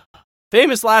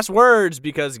 Famous last words,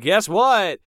 because guess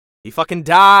what? He fucking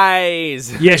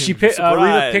dies. Yeah,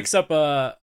 Reva picks up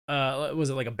was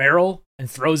it a barrel and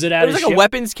throws it at his ship? It was a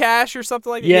weapons cache or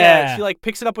something like that. Yeah. She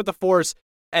picks it up with the Force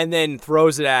and then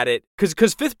throws it at it.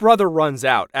 Because Fifth Brother runs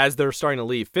out as they're starting to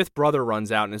leave. Fifth Brother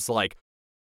runs out and is like,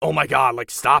 "Oh my God,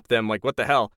 stop them. What the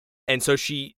hell?" And so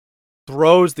she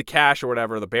throws the cache or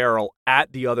whatever, the barrel,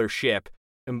 at the other ship.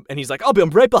 And he's like,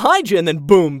 I'm right behind you. And then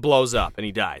boom, blows up and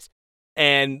he dies.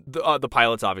 And the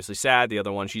pilot's obviously sad. The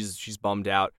other one, she's bummed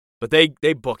out. But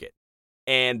they book it.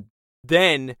 And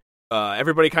then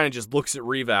everybody kind of just looks at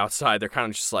Reva outside. They're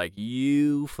kind of just like,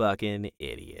 "You fucking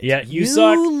idiot. Yeah, you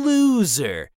suck.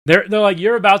 Loser." They're like,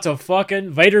 "You're about to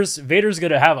fucking... Vader's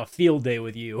going to have a field day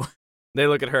with you." They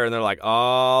look at her and they're like,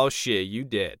 "Oh, shit, you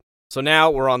did." So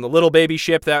now we're on the little baby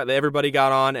ship that everybody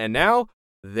got on. And now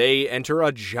they enter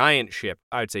a giant ship.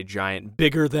 I would say giant.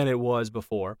 Bigger than it was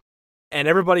before. And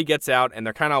everybody gets out, and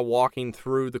they're kind of walking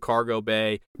through the cargo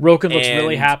bay. Roken looks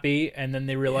really happy, and then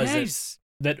they realize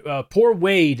that poor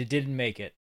Wade didn't make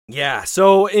it. Yeah,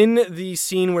 so in the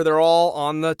scene where they're all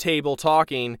on the table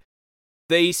talking,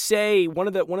 they say one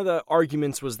of the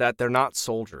arguments was that they're not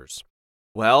soldiers.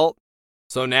 Well,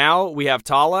 so now we have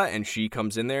Tala, and she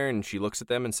comes in there, and she looks at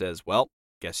them and says, "Well,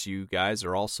 guess you guys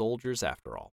are all soldiers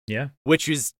after all." Yeah. Which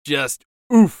is just,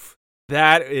 oof.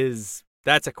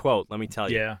 That's a quote, let me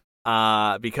tell you. Yeah.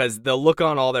 Because the look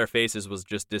on all their faces was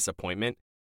just disappointment,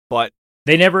 but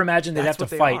they never imagined they'd have to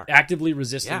fight. Are. Actively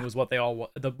resisting was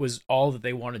all that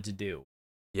they wanted to do.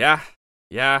 Yeah,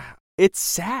 it's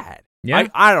sad. Yeah,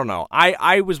 I don't know.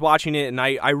 I was watching it and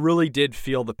I really did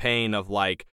feel the pain of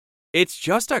it's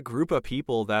just a group of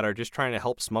people that are just trying to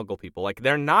help smuggle people.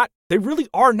 They really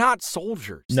are not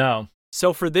soldiers. No.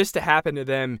 So for this to happen to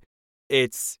them,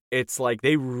 it's like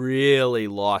they really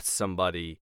lost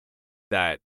somebody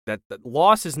that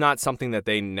loss is not something that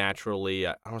they naturally,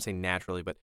 I don't want to say naturally,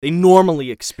 but they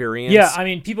normally experience. Yeah, I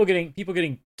mean, people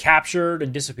getting captured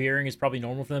and disappearing is probably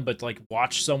normal for them, but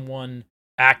watch someone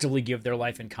actively give their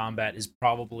life in combat is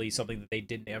probably something that they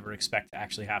didn't ever expect to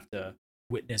actually have to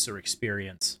witness or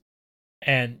experience.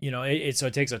 And, so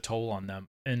it takes a toll on them.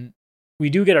 And we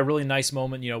do get a really nice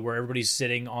moment, where everybody's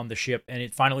sitting on the ship and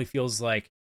it finally feels like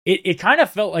it kind of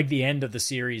felt like the end of the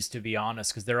series, to be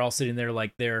honest, because they're all sitting there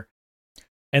like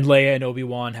and Leia and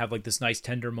Obi-Wan have like this nice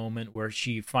tender moment where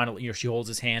she finally, she holds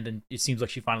his hand and it seems like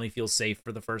she finally feels safe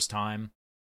for the first time.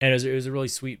 And it was a really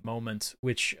sweet moment,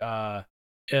 which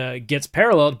gets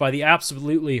paralleled by the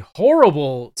absolutely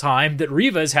horrible time that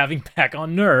Reva is having back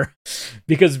on Nur,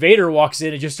 because Vader walks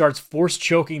in and just starts force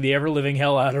choking the ever-living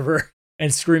hell out of her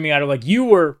and screaming at her like, you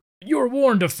were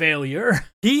warned of failure.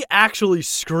 He actually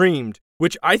screamed,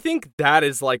 which I think that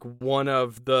is like one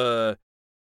of the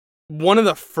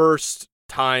first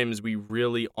times we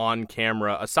really on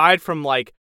camera, aside from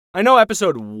like, I know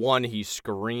episode 1 he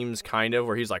screams kind of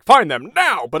where he's like, find them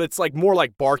now, but it's like more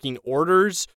like barking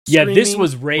orders. Yeah, this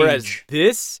was rage.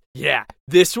 Whereas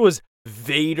this was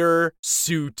Vader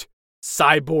suit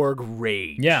cyborg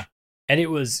rage. Yeah. And it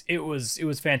was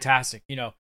fantastic,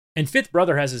 And Fifth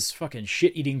Brother has his fucking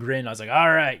shit-eating grin. I was like, all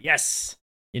right, yes.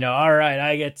 All right,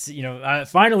 I get,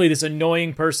 finally this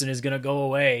annoying person is going to go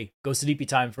away. Go sleepy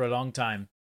time for a long time.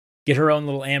 Get her own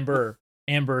little amber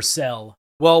cell.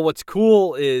 Well, what's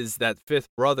cool is that Fifth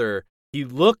Brother, he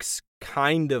looks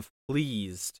kind of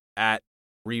pleased at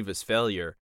Reva's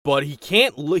failure, but he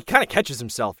kind of catches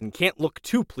himself and can't look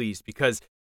too pleased, because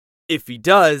if he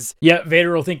does... Yeah,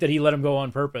 Vader will think that he let him go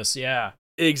on purpose, yeah.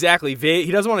 Exactly.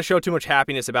 He doesn't want to show too much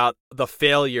happiness about the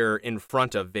failure in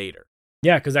front of Vader.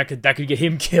 Yeah, because that could get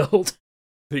him killed.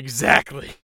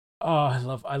 Exactly.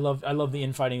 Oh, I love the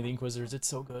infighting of the Inquisitors. It's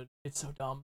so good. It's so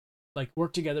dumb. Like,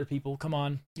 work together, people. Come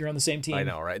on, you're on the same team. I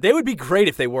know, right? They would be great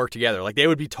if they worked together. Like, they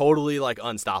would be totally like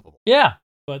unstoppable. Yeah,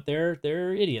 but they're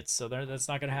idiots, so that's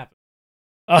not gonna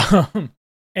happen.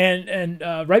 And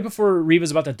right before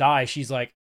Reva's about to die, she's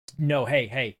like, "No,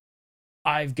 hey,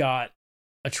 I've got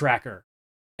a tracker."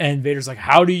 And Vader's like,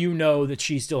 "How do you know that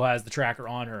she still has the tracker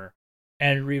on her?"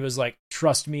 And Reva's like,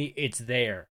 "Trust me, it's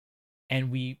there."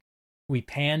 And we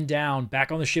pan down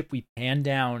back on the ship. We pan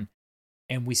down,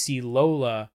 and we see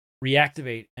Lola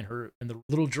reactivate, and the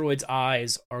little droid's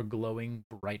eyes are glowing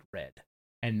bright red,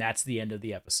 and that's the end of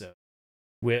the episode.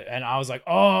 And I was like,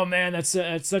 "Oh man, that's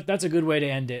a good way to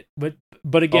end it." But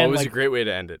again, it was a great way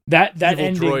to end it. That evil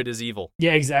ending, droid is evil.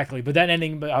 Yeah, exactly. But that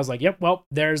ending, I was like, "Yep, well,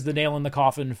 there's the nail in the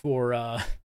coffin for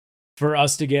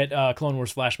us to get Clone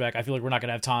Wars flashback." I feel like we're not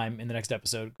gonna have time in the next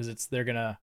episode because they're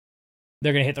gonna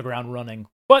hit the ground running.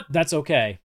 But that's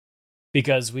okay,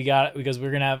 because we're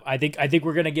gonna have. I think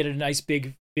we're gonna get a nice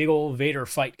big old Vader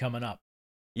fight coming up.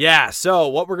 Yeah. So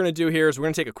what we're gonna do here is we're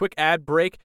gonna take a quick ad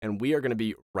break, and we are gonna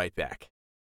be right back.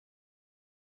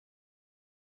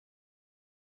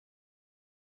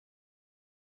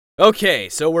 Okay,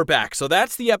 so we're back. So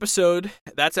that's the episode.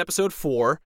 That's episode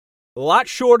 4. A lot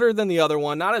shorter than the other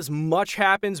one. Not as much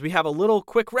happens. We have a little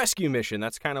quick rescue mission.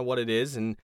 That's kind of what it is,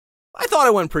 and I thought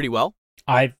it went pretty well.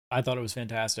 I thought it was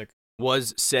fantastic.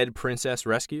 Was said princess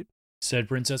rescued? Said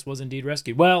princess was indeed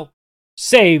rescued. Well,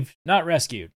 saved, not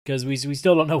rescued, because we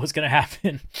still don't know what's going to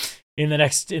happen in the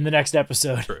next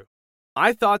episode. True.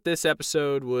 I thought this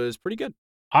episode was pretty good.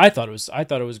 I thought it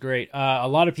was great. A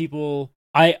lot of people.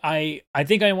 I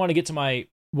think I want to get to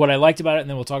what I liked about it, and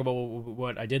then we'll talk about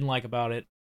what I didn't like about it.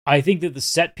 I think that the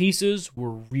set pieces were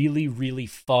really, really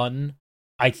fun.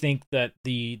 I think that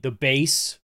the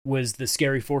base was the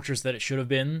scary fortress that it should have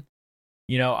been.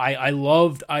 I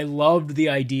loved the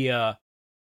idea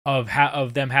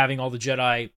of them having all the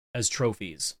Jedi as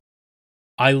trophies.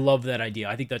 I love that idea.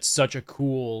 I think that's such a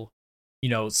cool,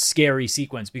 scary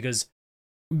sequence, because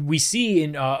we see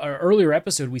in an earlier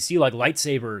episode, we see like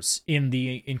lightsabers in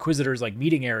the Inquisitors like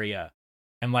meeting area,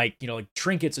 and like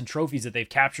trinkets and trophies that they've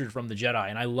captured from the Jedi,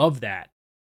 and I love that.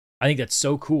 I think that's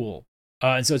so cool,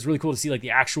 and so it's really cool to see like the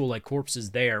actual like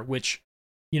corpses there. Which,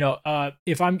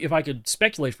 if I could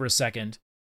speculate for a second,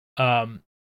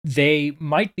 they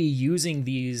might be using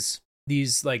these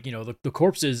like the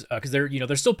corpses because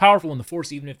they're still powerful in the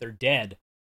Force even if they're dead.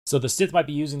 So the Sith might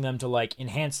be using them to like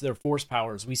enhance their Force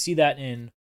powers. We see that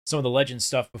in some of the Legends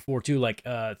stuff before too, like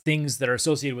things that are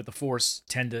associated with the Force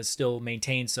tend to still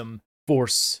maintain some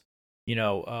Force,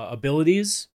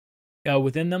 abilities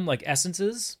within them, like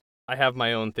essences. I have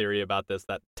my own theory about this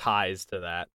that ties to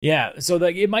that. Yeah, so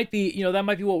like it might be, that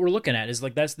might be what we're looking at. Is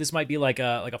like this might be like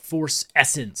a Force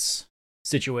essence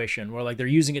situation where like they're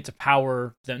using it to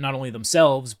power not only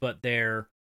themselves but their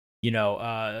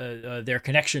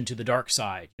connection to the dark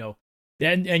side.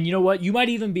 And you know what? You might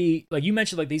even be, like you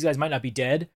mentioned, like these guys might not be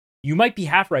dead. You might be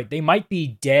half right. They might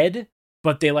be dead,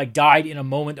 but they like died in a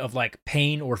moment of like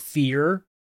pain or fear,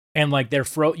 and like they're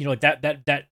like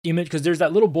that image, because there's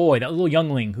that little boy, that little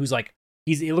youngling who's like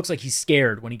it looks like he's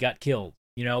scared when he got killed.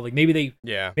 Like maybe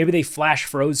they flash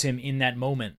froze him in that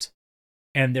moment,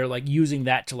 and they're like using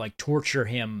that to like torture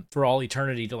him for all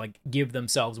eternity to like give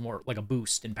themselves more like a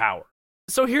boost in power.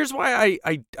 So here's why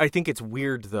I think it's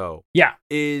weird though. Yeah.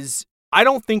 Is I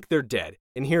don't think they're dead,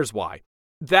 and here's why.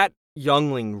 That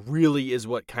youngling really is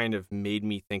what kind of made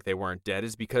me think they weren't dead,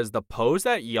 is because the pose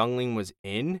that youngling was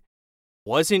in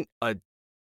wasn't a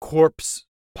corpse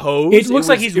pose. It looks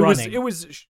like he's running. It was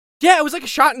like a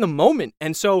shot in the moment.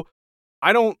 And so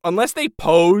unless they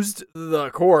posed the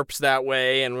corpse that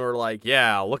way and were like,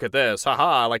 yeah, look at this,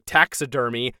 haha, like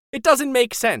taxidermy, it doesn't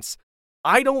make sense.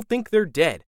 I don't think they're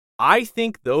dead. I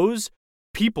think those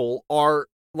people are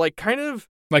like kind of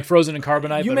like frozen in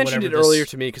carbonite. You mentioned it earlier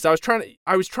to me because I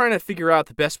was trying to figure out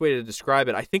the best way to describe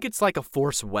it. I think it's like a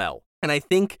force well. And I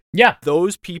think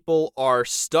those people are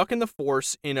stuck in the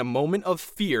force in a moment of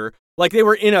fear, like they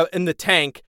were in the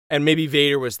tank and maybe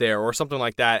Vader was there or something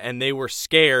like that, and they were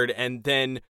scared and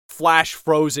then flash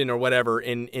frozen or whatever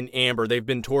in amber. They've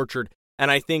been tortured,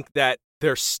 and I think that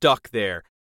they're stuck there,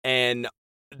 and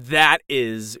that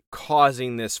is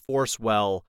causing this force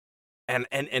well. And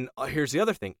here's the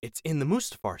other thing. It's in the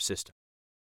Mustafar system.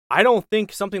 I don't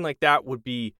think something like that would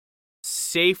be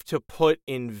safe to put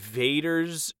in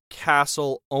Vader's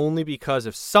castle only because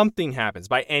if something happens,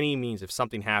 by any means, if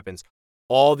something happens,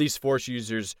 all these Force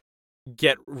users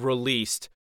get released.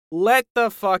 Let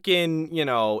the fucking,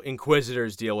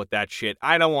 Inquisitors deal with that shit.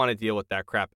 I don't want to deal with that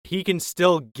crap. He can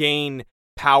still gain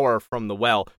power from the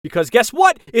well, because guess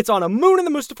what? It's on a moon in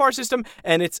the Mustafar system,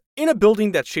 and it's in a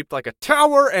building that's shaped like a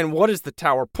tower, and what is the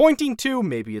tower pointing to?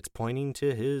 Maybe it's pointing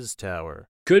to his tower.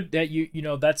 Good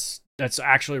that that's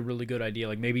actually a really good idea.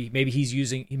 Like maybe he's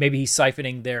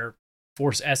siphoning their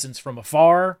Force essence from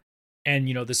afar, and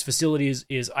this facility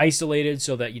is isolated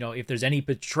so that if there's any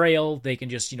betrayal, they can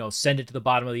just send it to the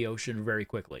bottom of the ocean very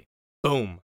quickly.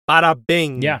 Boom. Bada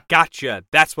bing. Yeah. Gotcha.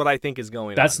 That's what I think is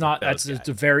going on. It's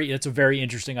a very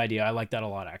interesting idea. I like that a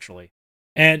lot, actually.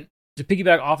 And to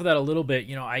piggyback off of that a little bit,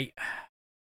 I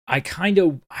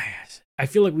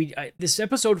feel like this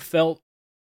episode felt,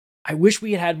 I wish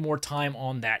we had more time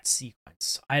on that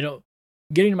sequence.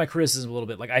 Getting to my criticism a little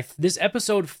bit, this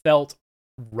episode felt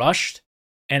rushed,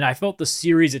 and I felt the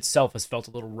series itself has felt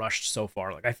a little rushed so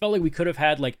far. Like I felt like we could have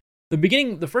had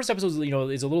the first episode,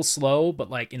 is a little slow, but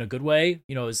like in a good way.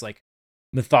 Is like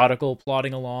methodical,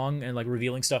 plodding along and like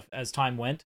revealing stuff as time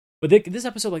went. But this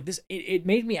episode, it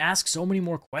made me ask so many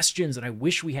more questions, and I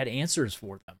wish we had answers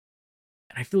for them.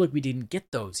 And I feel like we didn't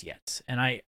get those yet. And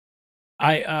I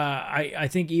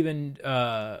think even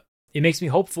it makes me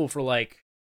hopeful for like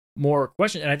more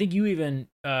questions. And I think you even,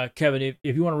 Kevin,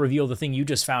 if you want to reveal the thing you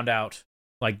just found out,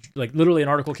 like literally an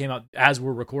article came out as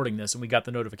we're recording this, and we got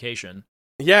the notification.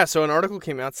 Yeah, so an article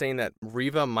came out saying that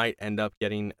Reva might end up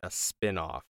getting a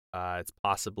spin-off. It's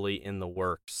possibly in the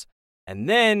works. And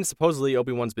then, supposedly,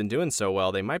 Obi-Wan's been doing so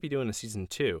well, they might be doing a season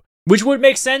 2. Which would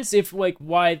make sense if,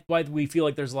 why we feel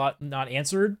like there's a lot not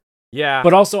answered. Yeah.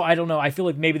 But also, I don't know, I feel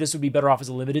like maybe this would be better off as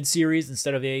a limited series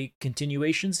instead of a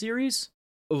continuation series.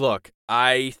 Look,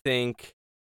 I think...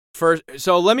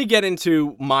 So let me get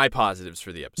into my positives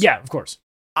for the episode. Yeah, of course.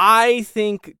 I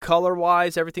think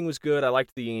color-wise, everything was good. I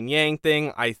liked the yin and yang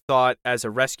thing. I thought as a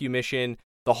rescue mission,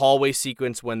 the hallway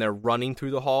sequence when they're running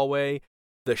through the hallway,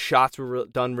 the shots were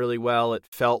done really well. It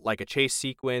felt like a chase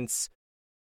sequence.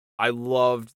 I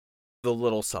loved the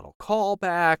little subtle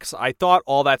callbacks. I thought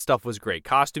all that stuff was great.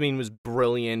 Costuming was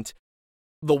brilliant.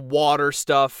 The water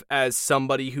stuff, as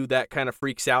somebody who that kind of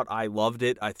freaks out, I loved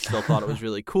it. I still thought it was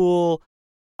really cool.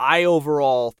 I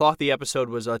overall thought the episode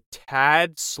was a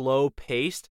tad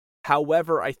slow-paced.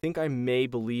 However, I think I may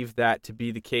believe that to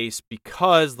be the case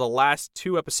because the last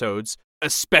 2 episodes,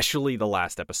 especially the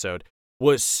last episode,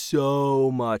 was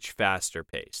so much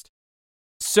faster-paced.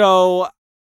 So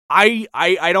I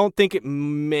don't think it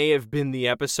may have been the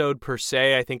episode per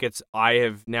se. I think I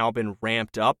have now been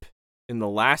ramped up in the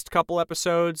last couple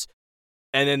episodes.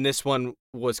 And then this one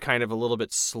was kind of a little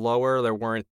bit slower. There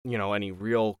weren't, any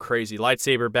real crazy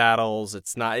lightsaber battles.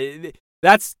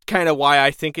 That's kind of why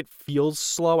I think it feels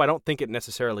slow. I don't think it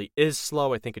necessarily is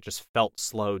slow. I think it just felt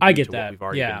slow due to what we've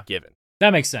already been given.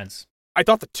 That makes sense. I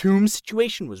thought the tomb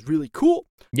situation was really cool.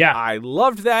 Yeah. I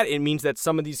loved that. It means that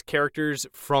some of these characters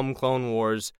from Clone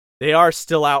Wars, they are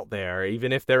still out there.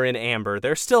 Even if they're in amber,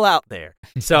 they're still out there.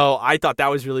 So I thought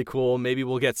that was really cool. Maybe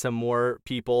we'll get some more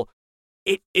people.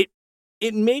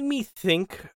 It made me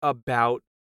think about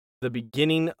the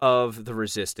beginning of the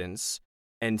Resistance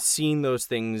and seeing those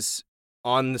things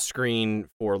on the screen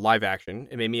for live action.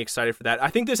 It made me excited for that. I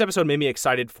think this episode made me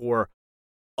excited for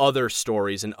other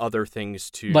stories and other things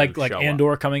to like show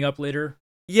Andor up. coming up later.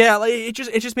 Yeah, it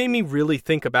just made me really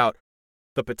think about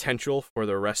the potential for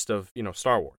the rest of,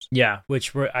 Star Wars. Yeah,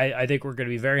 which I think we're going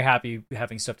to be very happy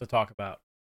having stuff to talk about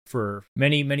for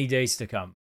many, many days to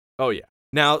come. Oh, yeah.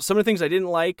 Now, some of the things I didn't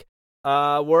like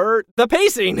were the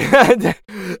pacing.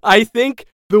 I think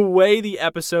the way the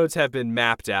episodes have been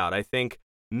mapped out, I think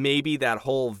maybe that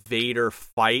whole Vader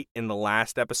fight in the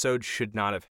last episode should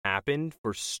not have happened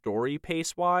for story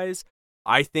pace-wise.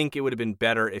 I think it would have been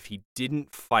better if he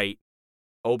didn't fight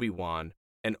Obi-Wan,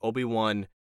 and Obi-Wan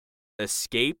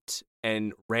escaped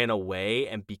and ran away,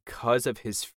 and because of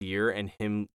his fear and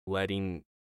him letting,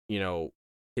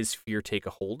 his fear take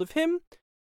a hold of him,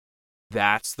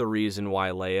 that's the reason why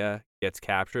Leia gets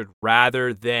captured,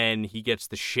 rather than he gets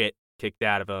the shit kicked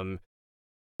out of him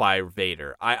by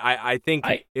Vader. I think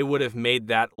it would have made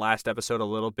that last episode a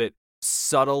little bit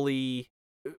subtly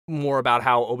more about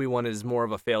how Obi-Wan is more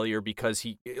of a failure because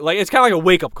it's kind of like a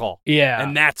wake-up call. Yeah.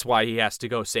 And that's why he has to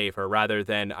go save her, rather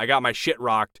than, I got my shit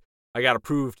rocked, I got to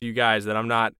prove to you guys that I'm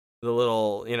not the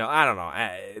little, I don't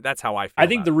know. That's how I feel. I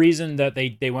think the reason that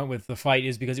they went with the fight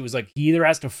is because it was like he either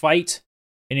has to fight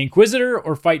an Inquisitor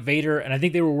or fight Vader, and I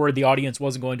think they were worried the audience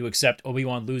wasn't going to accept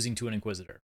Obi-Wan losing to an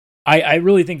Inquisitor. I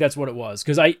really think that's what it was,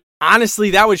 because honestly,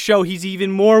 that would show he's even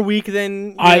more weak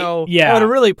than, Yeah. I would have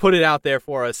really put it out there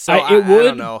for us. So I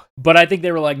don't know. But I think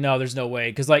they were like, no, there's no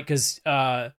way. Because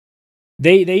they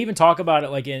even talk about it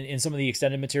like in some of the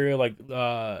extended material, like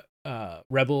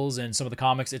Rebels and some of the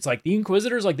comics. It's like the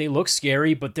Inquisitors, like they look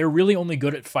scary, but they're really only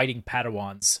good at fighting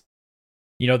Padawans.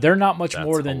 They're not much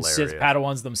more than Sith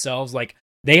Padawans themselves. Like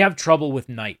they have trouble with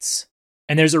knights.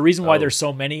 And there's a reason why there's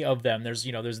so many of them. There's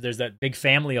there's that big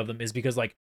family of them, is because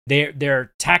like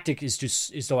their tactic is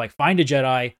to like find a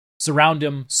Jedi, surround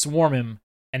him, swarm him,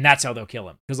 and that's how they'll kill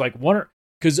him.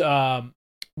 Because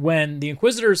when the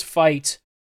Inquisitors fight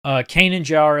Kanan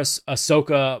Jarrus,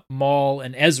 Ahsoka, Maul,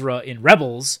 and Ezra in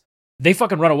Rebels, they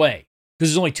fucking run away because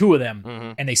there's only two of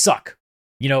them and they suck.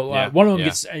 One of them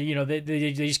gets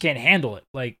they just can't handle it.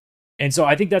 Like, and so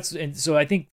I think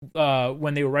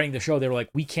when they were writing the show, they were like,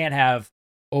 we can't have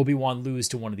Obi-Wan lose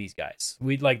to one of these guys.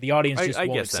 We'd like the audience just won't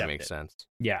accept it. I guess that makes sense.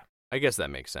 Yeah. I guess that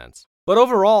makes sense. But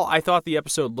overall, I thought the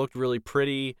episode looked really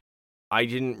pretty. I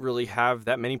didn't really have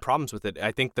that many problems with it.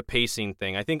 I think the pacing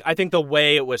thing, I think the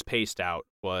way it was paced out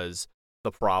was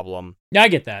the problem. Yeah, I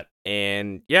get that.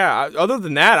 And yeah, other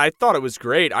than that, I thought it was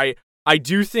great. I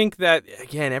do think that,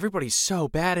 again, everybody's so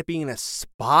bad at being a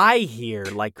spy here.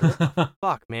 Like,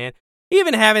 fuck, man.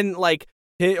 Even having, like,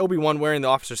 Obi-Wan wearing the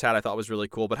officer's hat I thought was really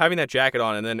cool, but having that jacket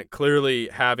on and then clearly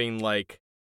having, like,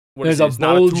 there's a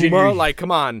bulge in your... Like,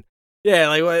 come on. Yeah,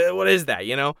 like, what is that,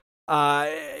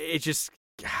 It just,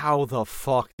 how the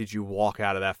fuck did you walk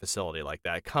out of that facility like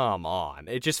that? Come on.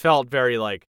 It just felt very,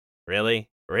 like, really?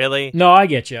 Really? No, I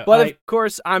get you. But, of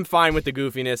course, I'm fine with the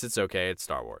goofiness. It's okay. It's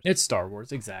Star Wars. It's Star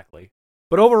Wars, exactly.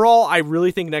 But overall, I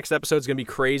really think next episode's going to be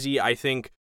crazy. I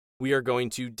think we are going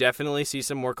to definitely see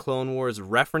some more Clone Wars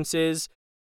references,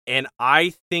 and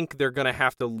I think they're going to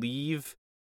have to leave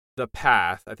the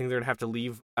path. I think they're going to have to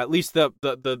leave at least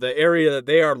the area that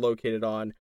they are located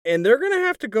on, and they're going to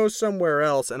have to go somewhere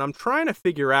else, and I'm trying to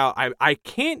figure out, I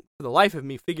can't for the life of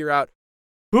me figure out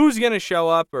who's going to show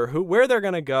up or where they're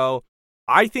going to go.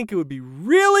 I think it would be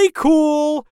really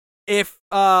cool if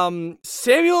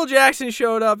Samuel Jackson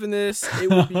showed up in this. It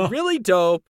would be really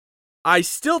dope. I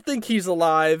still think he's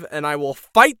alive, and I will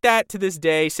fight that to this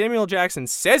day. Samuel Jackson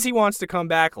says he wants to come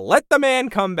back. Let the man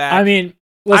come back. I mean,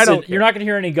 listen, you're not going to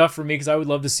hear any guff from me because I would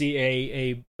love to see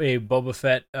a Boba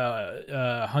Fett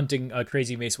hunting a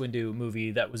crazy Mace Windu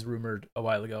movie that was rumored a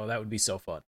while ago. That would be so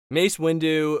fun. Mace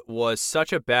Windu was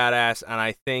such a badass, and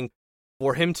I think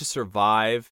for him to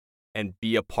survive and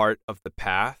be a part of the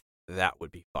path, that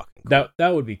would be fucking cool.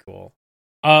 That would be cool.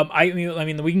 I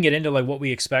mean, we can get into like what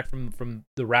we expect from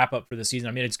the wrap up for the season.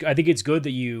 I mean, I think it's good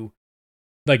that you,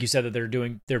 like you said,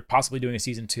 that they're possibly doing a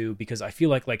season 2, because I feel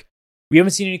like we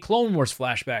haven't seen any Clone Wars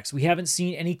flashbacks. We haven't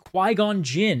seen any Qui-Gon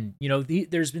Jinn.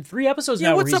 There's been 3 episodes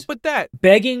now. What's up with that?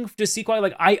 Begging to see Qui.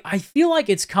 Like I feel like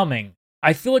it's coming.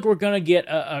 I feel like we're gonna get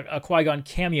a Qui-Gon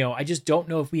cameo. I just don't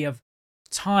know if we have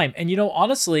time. And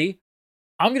honestly,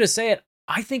 I'm gonna say it.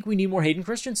 I think we need more Hayden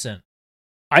Christensen.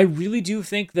 I really do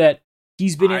think that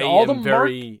he's been in all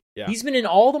he's been in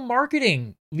all the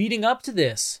marketing leading up to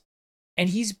this, and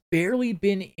he's barely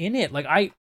been in it. Like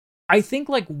I think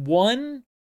like one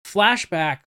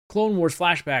flashback, Clone Wars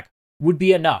flashback, would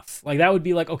be enough. Like that would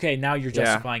be like, okay, now you're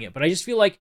justifying it. But I just feel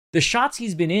like the shots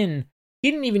he's been in,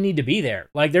 he didn't even need to be there.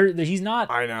 Like he's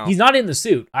not. I know. He's not in the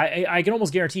suit. I can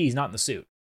almost guarantee he's not in the suit.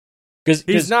 Because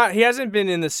he's not. He hasn't been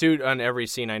in the suit on every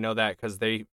scene. I know that because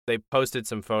they posted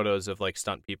some photos of like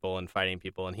stunt people and fighting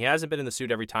people, and he hasn't been in the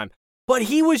suit every time. but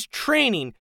he was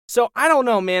training. So I don't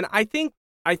know, man. I think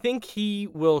he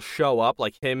will show up,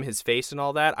 like his face and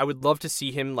all that. I would love to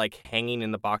see him like hanging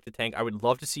in the Bacta tank. I would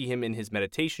love to see him in his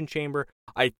meditation chamber.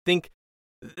 I think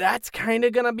that's kind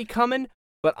of gonna be coming.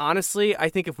 But honestly, I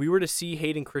think if we were to see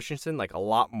Hayden Christensen, like a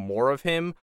lot more of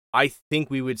him, I think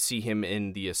we would see him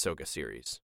in the Ahsoka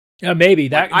series. Yeah, maybe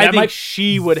that. I think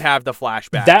she would have the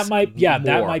flashbacks. That might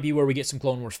be where we get some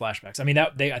Clone Wars flashbacks. I mean, I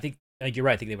think you're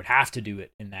right. I think they would have to do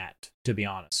it in that, to be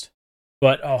honest.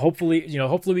 But hopefully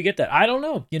we get that. I don't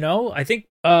know. I think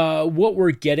what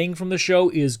we're getting from the show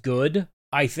is good.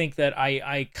 I think that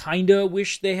I kind of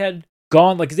wish they had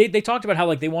gone, like, they talked about how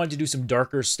like they wanted to do some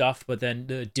darker stuff, but then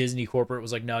the Disney corporate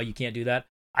was like, no, you can't do that.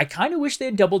 I kind of wish they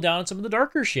had doubled down on some of the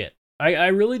darker shit. I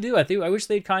really do. I wish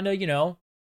they'd kind of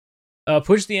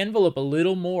push the envelope a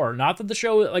little more. Not that the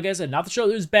show, like I said, not the show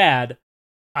that was bad.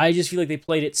 I just feel like they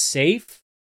played it safe.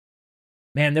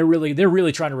 Man, they're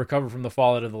really trying to recover from the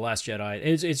fallout of The Last Jedi.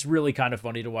 It's really kind of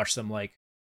funny to watch them like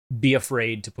be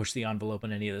afraid to push the envelope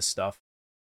on any of this stuff.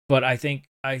 But I think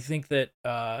that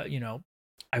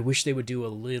I wish they would go a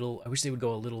little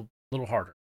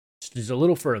harder. Just a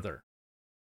little further.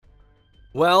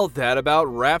 Well, that about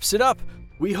wraps it up.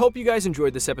 We hope you guys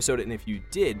enjoyed this episode, and if you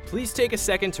did, please take a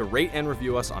second to rate and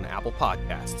review us on Apple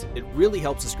Podcasts. It really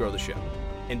helps us grow the show.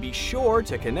 And be sure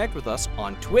to connect with us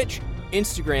on Twitch,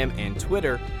 Instagram, and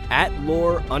Twitter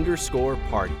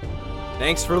 @lore_party.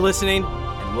 Thanks for listening,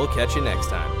 and we'll catch you next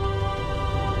time.